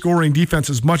low-scoring defense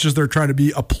as much as they're trying to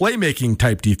be a playmaking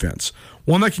type defense.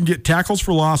 One that can get tackles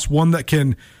for loss, one that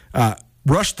can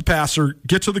rush the passer,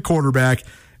 get to the quarterback,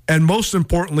 and most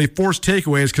importantly, force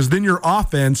takeaways, because then your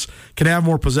offense can have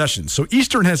more possessions. So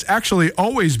Eastern has actually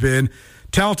always been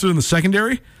talented in the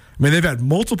secondary. I mean, they've had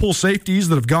multiple safeties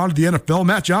that have gone to the NFL.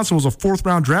 Matt Johnson was a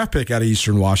 4th-round draft pick out of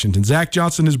Eastern Washington. Zach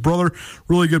Johnson, his brother,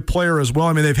 really good player as well.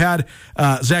 I mean, they've had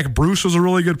Zach Bruce was a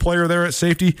really good player there at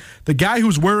safety. The guy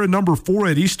who's wearing number 4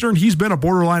 at Eastern, he's been a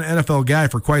borderline NFL guy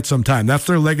for quite some time. That's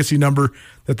their legacy number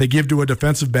that they give to a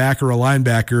defensive back or a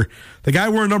linebacker. The guy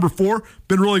wearing number 4,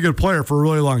 been a really good player for a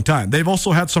really long time. They've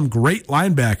also had some great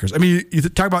linebackers. I mean, you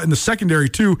talk about in the secondary,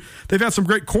 too, they've had some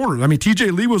great corners. I mean,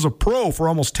 TJ Lee was a pro for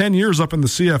almost 10 years up in the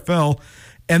CFL.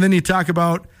 And then you talk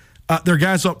about their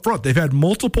guys up front. They've had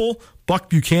multiple Buck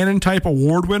Buchanan-type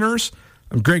award winners.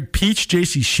 Greg Peach,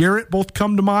 J.C. Sherritt both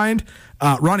come to mind.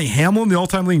 Ronnie Hamlin, the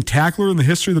all-time leading tackler in the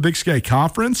history of the Big Sky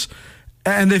Conference.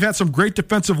 And they've had some great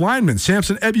defensive linemen.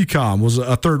 Samson Ebukam was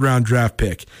a 3rd-round draft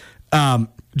pick.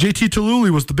 J.T. Tallulah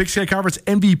was the Big Sky Conference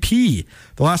MVP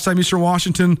the last time Eastern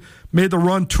Washington made the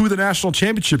run to the national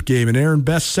championship game in Aaron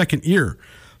Best's 2nd year.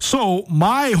 So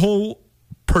my whole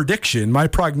prediction, my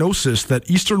prognosis that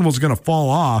Eastern was going to fall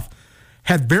off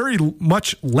had very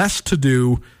much less to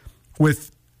do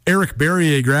with Eric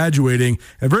Barrier graduating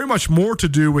and very much more to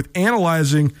do with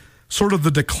analyzing sort of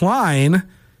the decline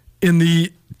in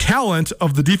the talent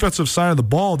of the defensive side of the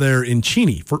ball there in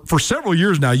Cheney. For several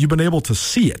years now, you've been able to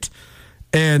see it.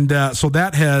 And so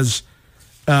that has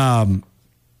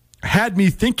had me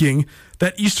thinking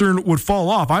that Eastern would fall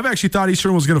off. I've actually thought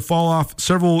Eastern was going to fall off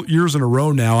several years in a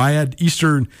row now. I had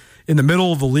Eastern in the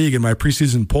middle of the league in my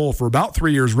preseason poll for about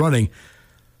 3 years running.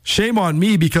 Shame on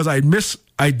me because I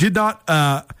did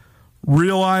not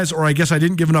realize, or I guess I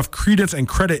didn't give enough credence and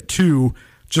credit to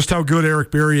just how good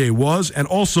Eric Barrier was, and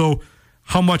also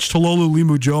how much Tallulah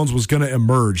Limu-Jones was going to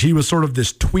emerge. He was sort of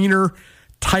this tweener,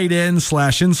 tight end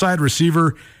 / inside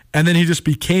receiver, and then he just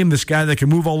became this guy that could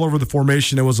move all over the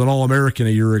formation and was an All-American a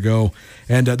year ago.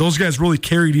 And those guys really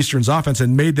carried Eastern's offense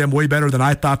and made them way better than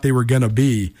I thought they were going to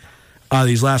be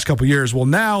these last couple of years. Well,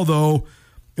 now, though,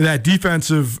 that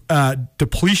defensive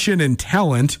depletion in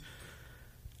talent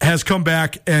has come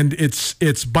back, and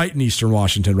it's biting Eastern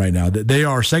Washington right now. They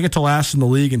are second to last in the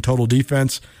league in total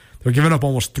defense. They're giving up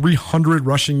almost 300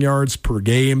 rushing yards per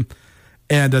game.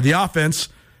 And the offense,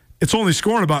 it's only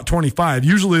scoring about 25.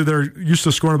 Usually they're used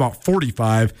to scoring about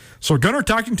 45. So Gunnar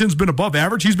Talkington's been above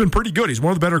average. He's been pretty good. He's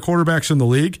one of the better quarterbacks in the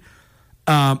league.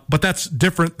 But that's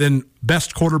different than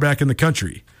best quarterback in the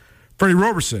country. Freddie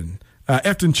Roberson,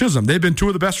 Efton Chisholm, they've been 2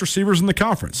 of the best receivers in the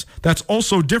conference. That's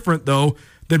also different, though,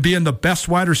 than being the best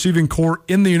wide receiving core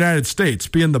in the United States,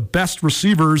 being the best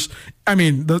receivers. I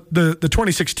mean, the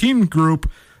 2016 group,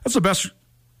 that's the best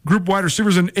group of wide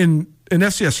receivers in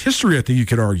FCS history, I think you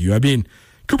could argue. I mean,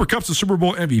 Cooper Kupp's a Super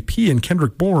Bowl MVP, and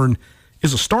Kendrick Bourne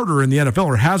is a starter in the NFL,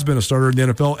 or has been a starter in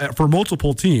the NFL for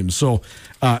multiple teams. So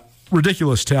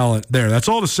ridiculous talent there. That's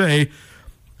all to say,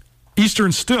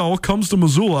 Eastern still comes to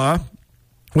Missoula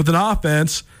with an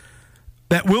offense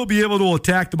that will be able to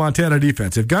attack the Montana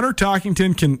defense. If Gunnar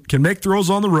Talkington can make throws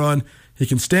on the run, he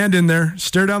can stand in there,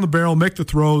 stare down the barrel, make the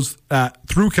throws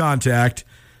through contact,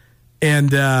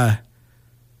 and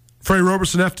Freddie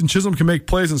Roberson, Efton Chisholm can make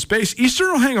plays in space.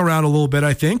 Eastern will hang around a little bit,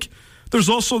 I think. there's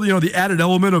also, the added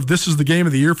element of this is the game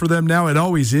of the year for them now. It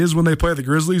always is when they play the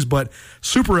Grizzlies, but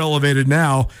super elevated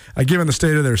now, given the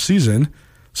state of their season.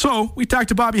 So we talked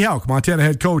to Bobby Hauck, Montana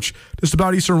head coach, just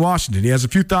about Eastern Washington. He has a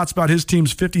few thoughts about his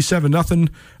team's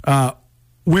 57-0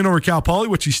 win over Cal Poly,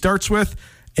 which he starts with,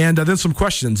 and then some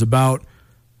questions about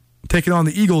taking on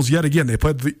the Eagles yet again. They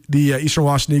played the Eastern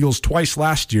Washington Eagles twice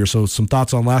last year, so some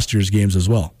thoughts on last year's games as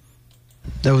well.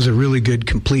 That was a really good,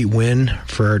 complete win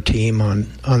for our team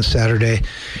on Saturday.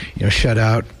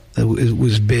 Shutout. It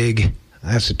was big.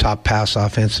 That's the top pass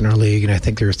offense in our league, and I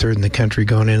think they were third in the country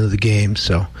going into the game.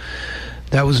 So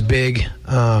that was big.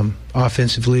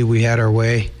 Offensively, we had our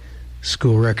way.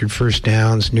 School record first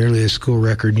downs, nearly a school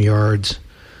record in yards.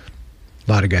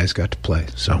 A lot of guys got to play.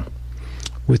 So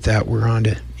with that, we're on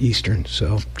to Eastern.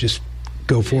 So just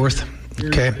go forth.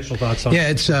 Okay. Initial thoughts on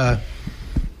it's a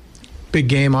big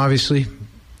game, obviously,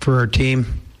 for our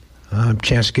team.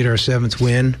 Chance to get our 7th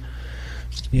win.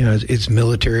 It's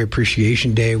Military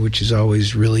Appreciation Day, which is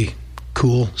always really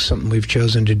cool. Something we've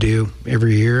chosen to do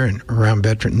every year and around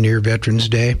near Veterans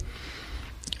Day.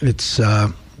 It's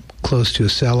close to a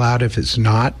sellout. If it's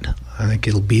not, I think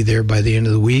it'll be there by the end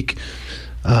of the week.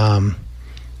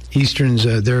 Eastern's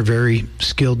they're a very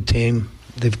skilled team.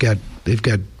 They've got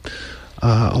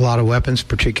a lot of weapons,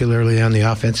 particularly on the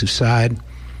offensive side.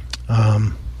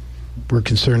 We're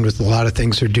concerned with a lot of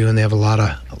things they're doing. They have a lot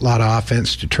of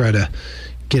offense to try to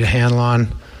get a handle on.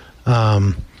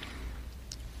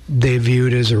 They view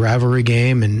it as a rivalry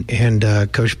game, and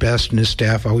Coach Best and his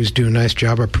staff always do a nice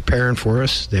job of preparing for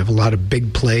us. They have a lot of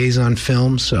big plays on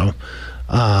film, so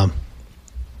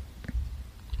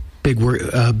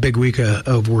big week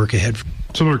of work ahead.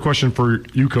 Similar question for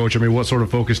you, Coach. What sort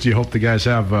of focus do you hope the guys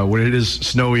have when it is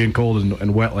snowy and cold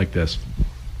and wet like this?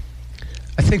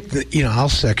 I think that, I'll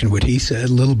second what he said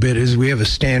a little bit, is we have a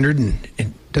standard, and it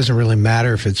doesn't really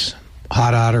matter if it's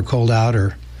hot out or cold out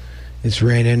or it's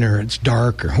raining or it's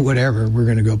dark or whatever, we're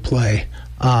going to go play.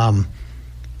 In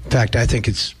fact, I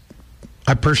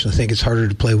personally think it's harder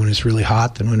to play when it's really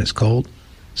hot than when it's cold.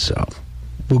 So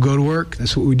we'll go to work.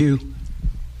 That's what we do.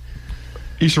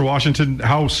 Eastern Washington,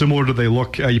 how similar do they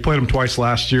look? You played them twice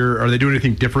last year. Are they doing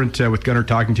anything different with Gunnar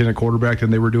Talkington at quarterback than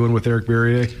they were doing with Eric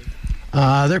Berrier?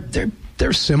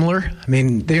 They're similar. they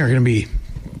aren't going to be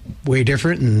way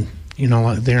different, and they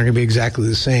aren't going to be exactly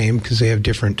the same because they have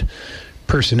different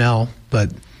personnel, but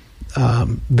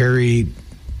very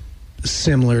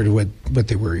similar to what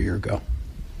they were a year ago.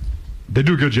 They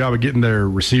do a good job of getting their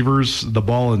receivers the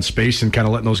ball in space and kind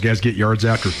of letting those guys get yards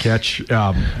after catch.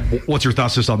 What's your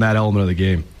thoughts just on that element of the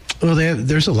game? Well,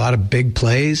 there's a lot of big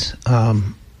plays, both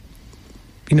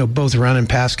run and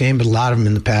pass game, but a lot of them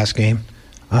in the pass game.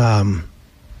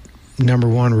 Number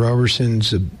one,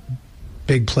 Roberson's a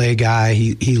big play guy.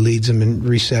 He leads them in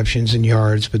receptions and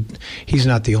yards, but he's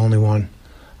not the only one.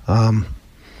 Like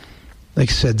I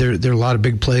said, there are a lot of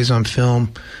big plays on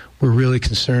film. We're really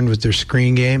concerned with their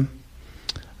screen game.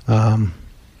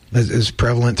 Is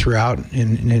prevalent throughout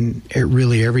and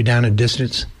really every down and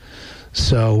distance.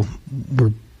 So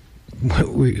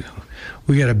we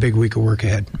got a big week of work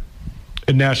ahead.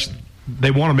 And Nash,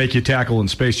 they want to make you tackle in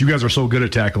space. You guys are so good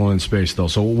at tackling in space, though.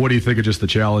 So what do you think of just the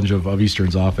challenge of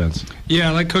Eastern's offense?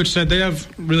 Yeah, like Coach said, they have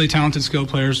really talented, skilled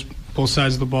players, both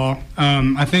sides of the ball.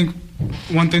 I think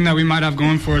one thing that we might have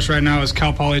going for us right now is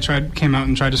Cal Poly came out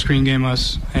and tried to screen game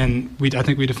us, and I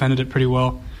think we defended it pretty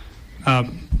well.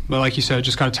 But like you said,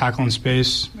 just got to tackle in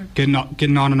space. Getting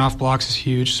on and off blocks is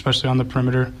huge, especially on the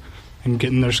perimeter, and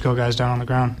getting their skill guys down on the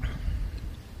ground.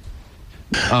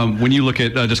 When you look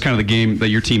at just kind of the game that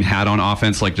your team had on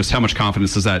offense, like just how much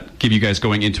confidence does that give you guys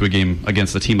going into a game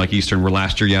against a team like Eastern, where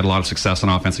last year you had a lot of success on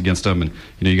offense against them, and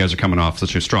you guys are coming off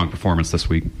such a strong performance this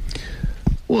week?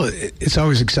 Well, it's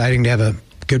always exciting to have a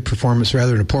good performance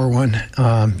rather than a poor one.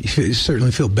 You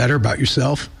certainly feel better about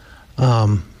yourself.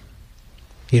 We're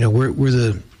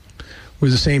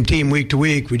the same team week to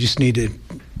week. We just need to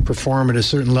perform at a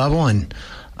certain level, and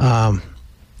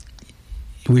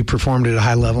we performed at a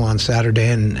high level on Saturday.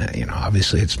 And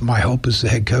obviously, it's my hope as the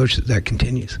head coach that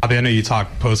continues. I know you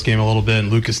talked post game a little bit, and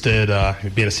Lucas did.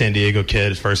 Being a San Diego kid,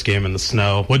 his first game in the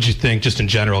snow. What did you think, just in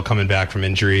general, coming back from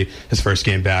injury, his first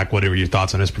game back? What were your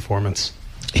thoughts on his performance?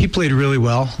 He played really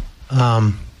well.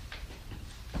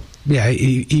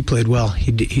 He played well.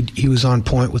 He was on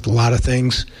point with a lot of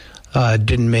things.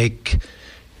 Didn't make,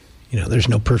 there's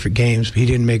no perfect games, but he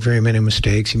didn't make very many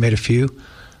mistakes. He made a few.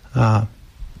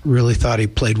 Really thought he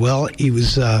played well. He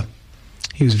was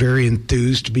very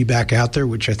enthused to be back out there,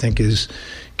 which I think is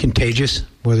contagious,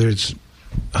 whether it's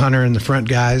Hunter and the front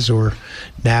guys or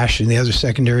Nash and the other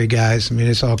secondary guys. I mean,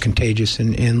 it's all contagious,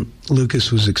 and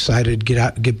Lucas was excited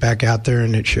to get back out there,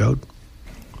 and it showed.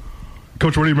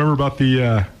 Coach, what do you remember about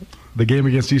the game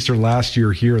against Eastern last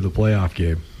year here, the playoff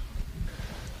game?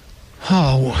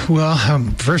 Oh, well,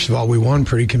 first of all, we won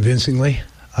pretty convincingly.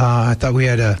 I thought we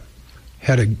had a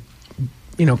kind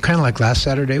of like last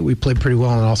Saturday, we played pretty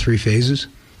well in all three phases.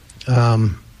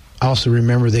 I also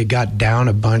remember they got down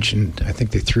a bunch, and I think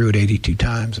they threw it 82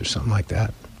 times or something like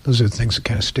that. Those are the things that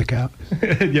kind of stick out.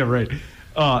 Yeah, right.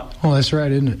 That's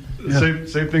right, isn't it? Yeah.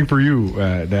 Same thing for you,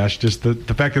 Nash. Just the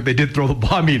fact that they did throw the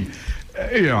ball. I mean,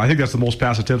 I think that's the most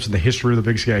pass attempts in the history of the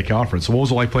Big Sky Conference. So what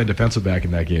was it like playing defensive back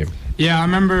in that game? Yeah, I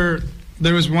remember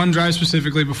there was one drive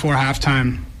specifically before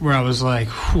halftime where I was like,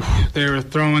 whew, they were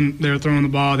throwing the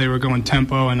ball, they were going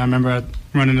tempo, and I remember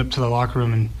running up to the locker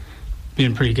room and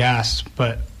being pretty gassed.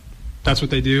 But that's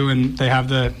what they do, and they have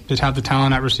the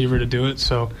talent at receiver to do it,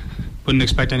 so wouldn't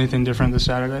expect anything different this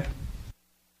Saturday.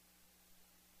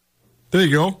 There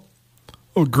you go.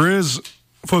 Oh, Grizz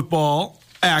football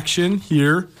action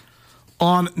here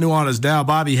on Nuanez Now.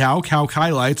 Bobby Houck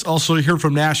highlights. Also hear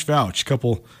from Nash Vouch. A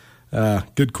couple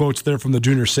good quotes there from the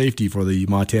junior safety for the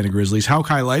Montana Grizzlies. Houck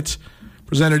highlights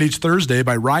presented each Thursday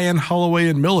by Ryan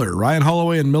Holloway & Miller. Ryan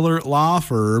Holloway & Miller Law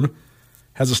Firm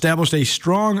has established a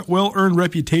strong, well-earned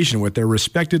reputation with their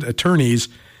respected attorneys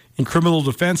in criminal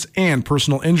defense and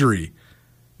personal injury.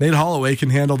 Nate Holloway can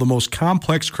handle the most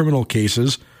complex criminal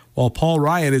cases, while Paul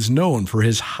Ryan is known for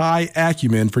his high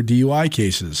acumen for DUI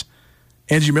cases.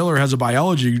 Angie Miller has a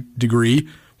biology degree,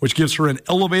 which gives her an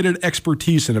elevated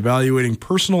expertise in evaluating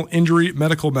personal injury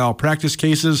medical malpractice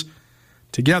cases.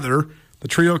 Together, the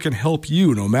trio can help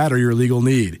you no matter your legal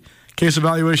need. Case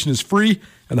evaluation is free,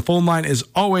 and the phone line is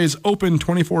always open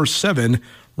 24/7.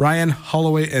 Ryan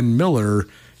Holloway & Miller,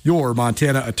 your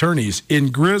Montana attorneys.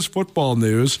 In Grizz football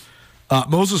news,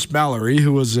 Moses Mallory,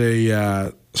 who was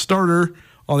a starter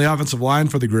on the offensive line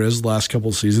for the Grizz the last couple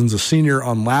of seasons, a senior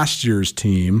on last year's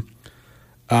team,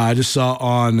 I just saw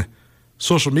on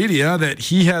social media that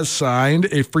he has signed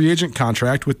a free agent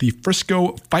contract with the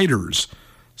Frisco Fighters.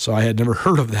 So I had never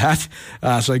heard of that.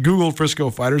 So I Googled Frisco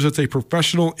Fighters. It's a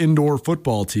professional indoor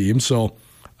football team. So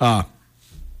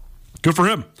good for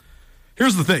him.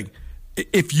 Here's the thing.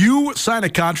 If you sign a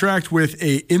contract with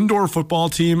an indoor football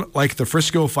team like the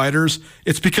Frisco Fighters,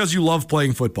 it's because you love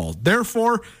playing football.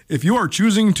 Therefore, if you are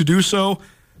choosing to do so,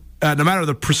 no matter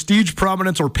the prestige,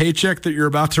 prominence, or paycheck that you're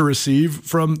about to receive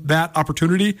from that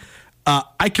opportunity,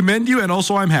 I commend you, and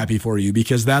also I'm happy for you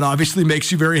because that obviously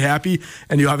makes you very happy,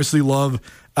 and you obviously love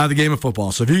the game of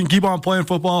football. So if you can keep on playing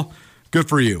football, good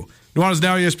for you. Nuanez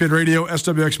Now, ESPN Radio,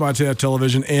 SWX Montana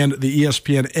Television, and the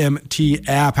ESPN MT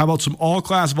app. How about some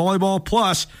all-class volleyball?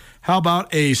 Plus, how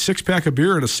about a six-pack of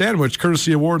beer and a sandwich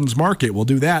courtesy of Warden's Market? We'll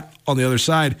do that on the other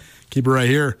side. Keep it right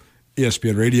here,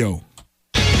 ESPN Radio.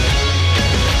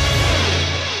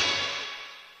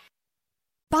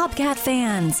 Bobcat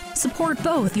fans, support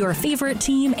both your favorite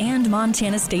team and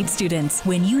Montana State students.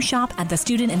 When you shop at the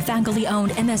student and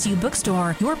faculty-owned MSU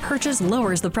bookstore, your purchase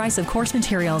lowers the price of course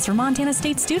materials for Montana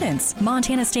State students.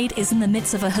 Montana State is in the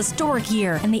midst of a historic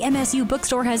year, and the MSU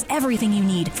bookstore has everything you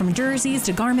need, from jerseys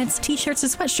to garments, t-shirts to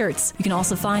sweatshirts. You can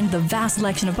also find the vast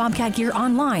selection of Bobcat gear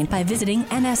online by visiting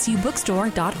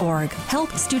msubookstore.org.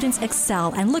 Help students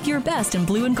excel and look your best in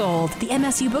blue and gold. The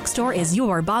MSU bookstore is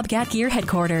your Bobcat gear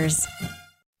headquarters.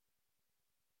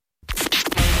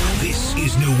 This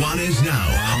is Nuanez Now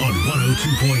on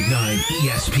 102.9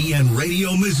 ESPN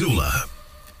Radio Missoula.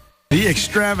 The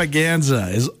extravaganza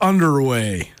is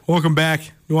underway. Welcome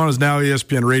back. Nuanez Now,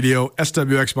 ESPN Radio,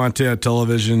 SWX Montana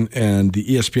Television, and the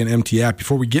ESPN MT app.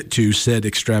 Before we get to said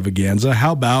extravaganza,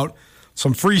 how about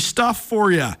some free stuff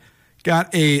for you?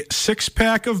 Got a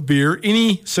six-pack of beer,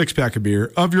 any six-pack of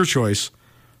beer of your choice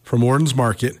from Warden's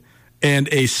Market, and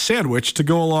a sandwich to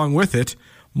go along with it.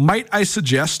 Might I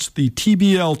suggest the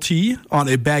TBLT on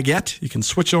a baguette? You can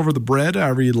switch over the bread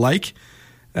however you'd like.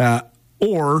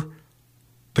 Or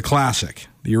the classic,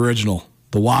 the original,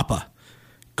 the WAPA.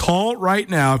 Call right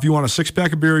now if you want a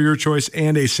six-pack of beer of your choice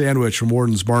and a sandwich from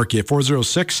Warden's Market.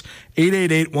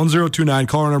 406-888-1029,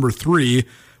 caller number 3.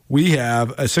 We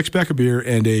have a six-pack of beer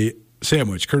and a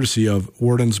sandwich, courtesy of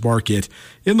Warden's Market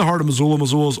in the heart of Missoula,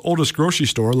 Missoula's oldest grocery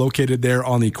store, located there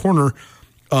on the corner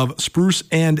of Spruce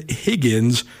and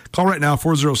Higgins. Call right now,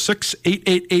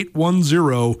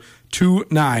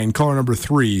 406-888-1029. Caller number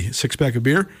 3, six-pack of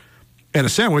beer and a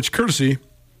sandwich, courtesy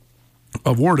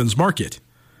of Warden's Market.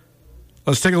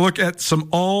 Let's take a look at some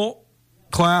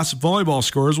all-class volleyball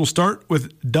scores. We'll start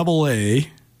with AA.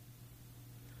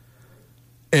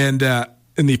 And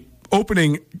in the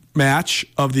opening match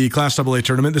of the Class AA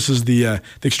tournament. This is the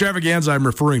extravaganza I'm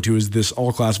referring to, is this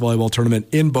all-class volleyball tournament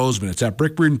in Bozeman. It's at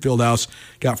Brick Breeden Fieldhouse.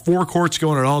 Got 4 courts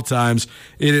going at all times.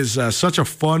 It is such a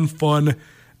fun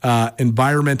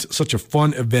environment, such a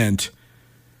fun event.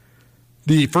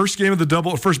 The first match, of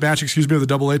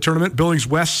the AA tournament, Billings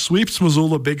West sweeps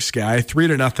Missoula Big Sky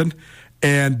 3-0,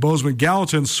 and Bozeman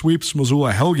Gallatin sweeps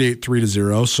Missoula Hellgate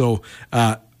 3-0. So,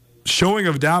 showing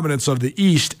of dominance of the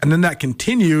East, and then that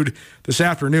continued this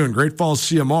afternoon. Great Falls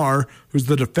CMR, who's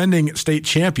the defending state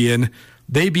champion,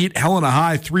 they beat Helena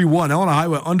High 3-1. Helena High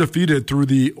went undefeated through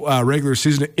the regular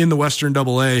season in the Western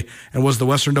AA and was the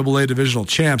Western AA divisional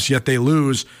champs, yet they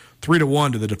lose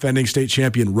 3-1 to the defending state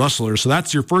champion Rustlers. So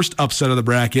that's your first upset of the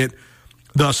bracket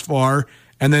thus far.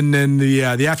 And then in the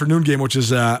afternoon game, which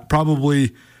is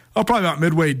probably about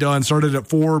midway done, started at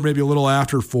 4, maybe a little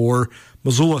after 4,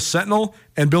 Missoula Sentinel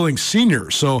and Billings Senior.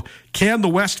 So can the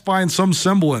West find some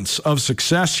semblance of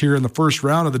success here in the first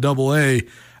round of the AA?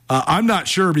 I'm not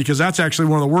sure, because that's actually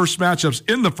one of the worst matchups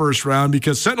in the first round,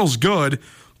 because Sentinel's good,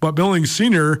 but Billings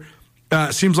Senior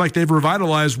seems like they've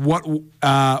revitalized what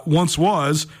once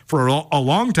was, for a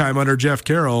long time under Jeff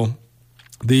Carroll,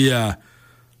 the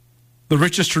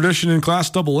richest tradition in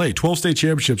Class AA, 12 state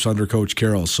championships under Coach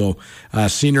Carroll. So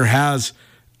Senior has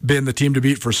been the team to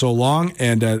beat for so long,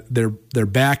 and they're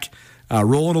back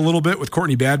rolling a little bit with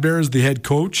Courtney Badbear as the head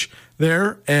coach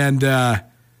there, and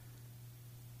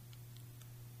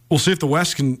we'll see if the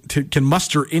West can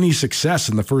muster any success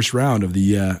in the first round of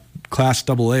the Class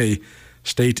AA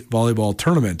state volleyball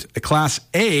tournament. Class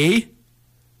A,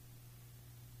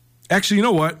 actually, you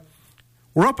know what?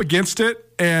 We're up against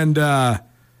it, and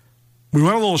we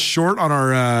went a little short on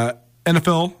our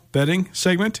NFL betting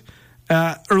segment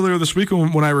earlier this week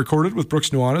when I recorded with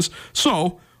Brooks Nuanez.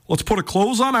 So let's put a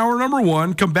close on hour number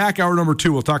 1, come back hour number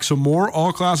 2. We'll talk some more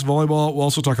all-class volleyball. We'll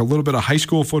also talk a little bit of high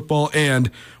school football, and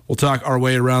we'll talk our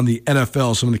way around the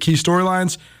NFL. Some of the key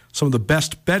storylines, some of the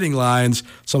best betting lines,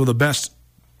 some of the best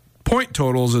point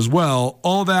totals as well.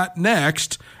 All that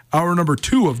next. Hour number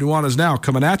 2 of Nuanez Now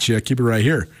coming at you. Keep it right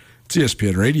here. It's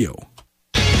ESPN Radio.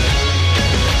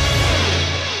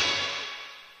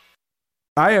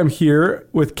 I am here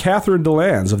with Catherine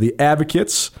DeLands of the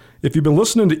Advocates. If you've been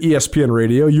listening to ESPN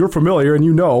Radio, you're familiar and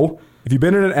you know if you've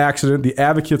been in an accident, the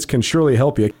Advocates can surely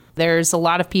help you. There's a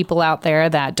lot of people out there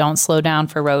that don't slow down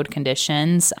for road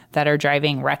conditions, that are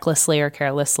driving recklessly or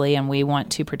carelessly, and we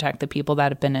want to protect the people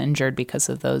that have been injured because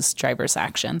of those drivers'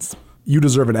 actions. You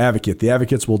deserve an advocate. The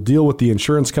Advocates will deal with the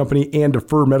insurance company and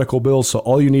defer medical bills, so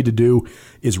all you need to do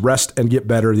is rest and get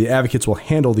better. The Advocates will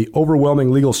handle the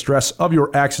overwhelming legal stress of your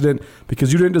accident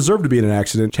because you didn't deserve to be in an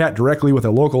accident. Chat directly with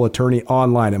a local attorney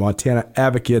online at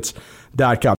MontanaAdvocates.com.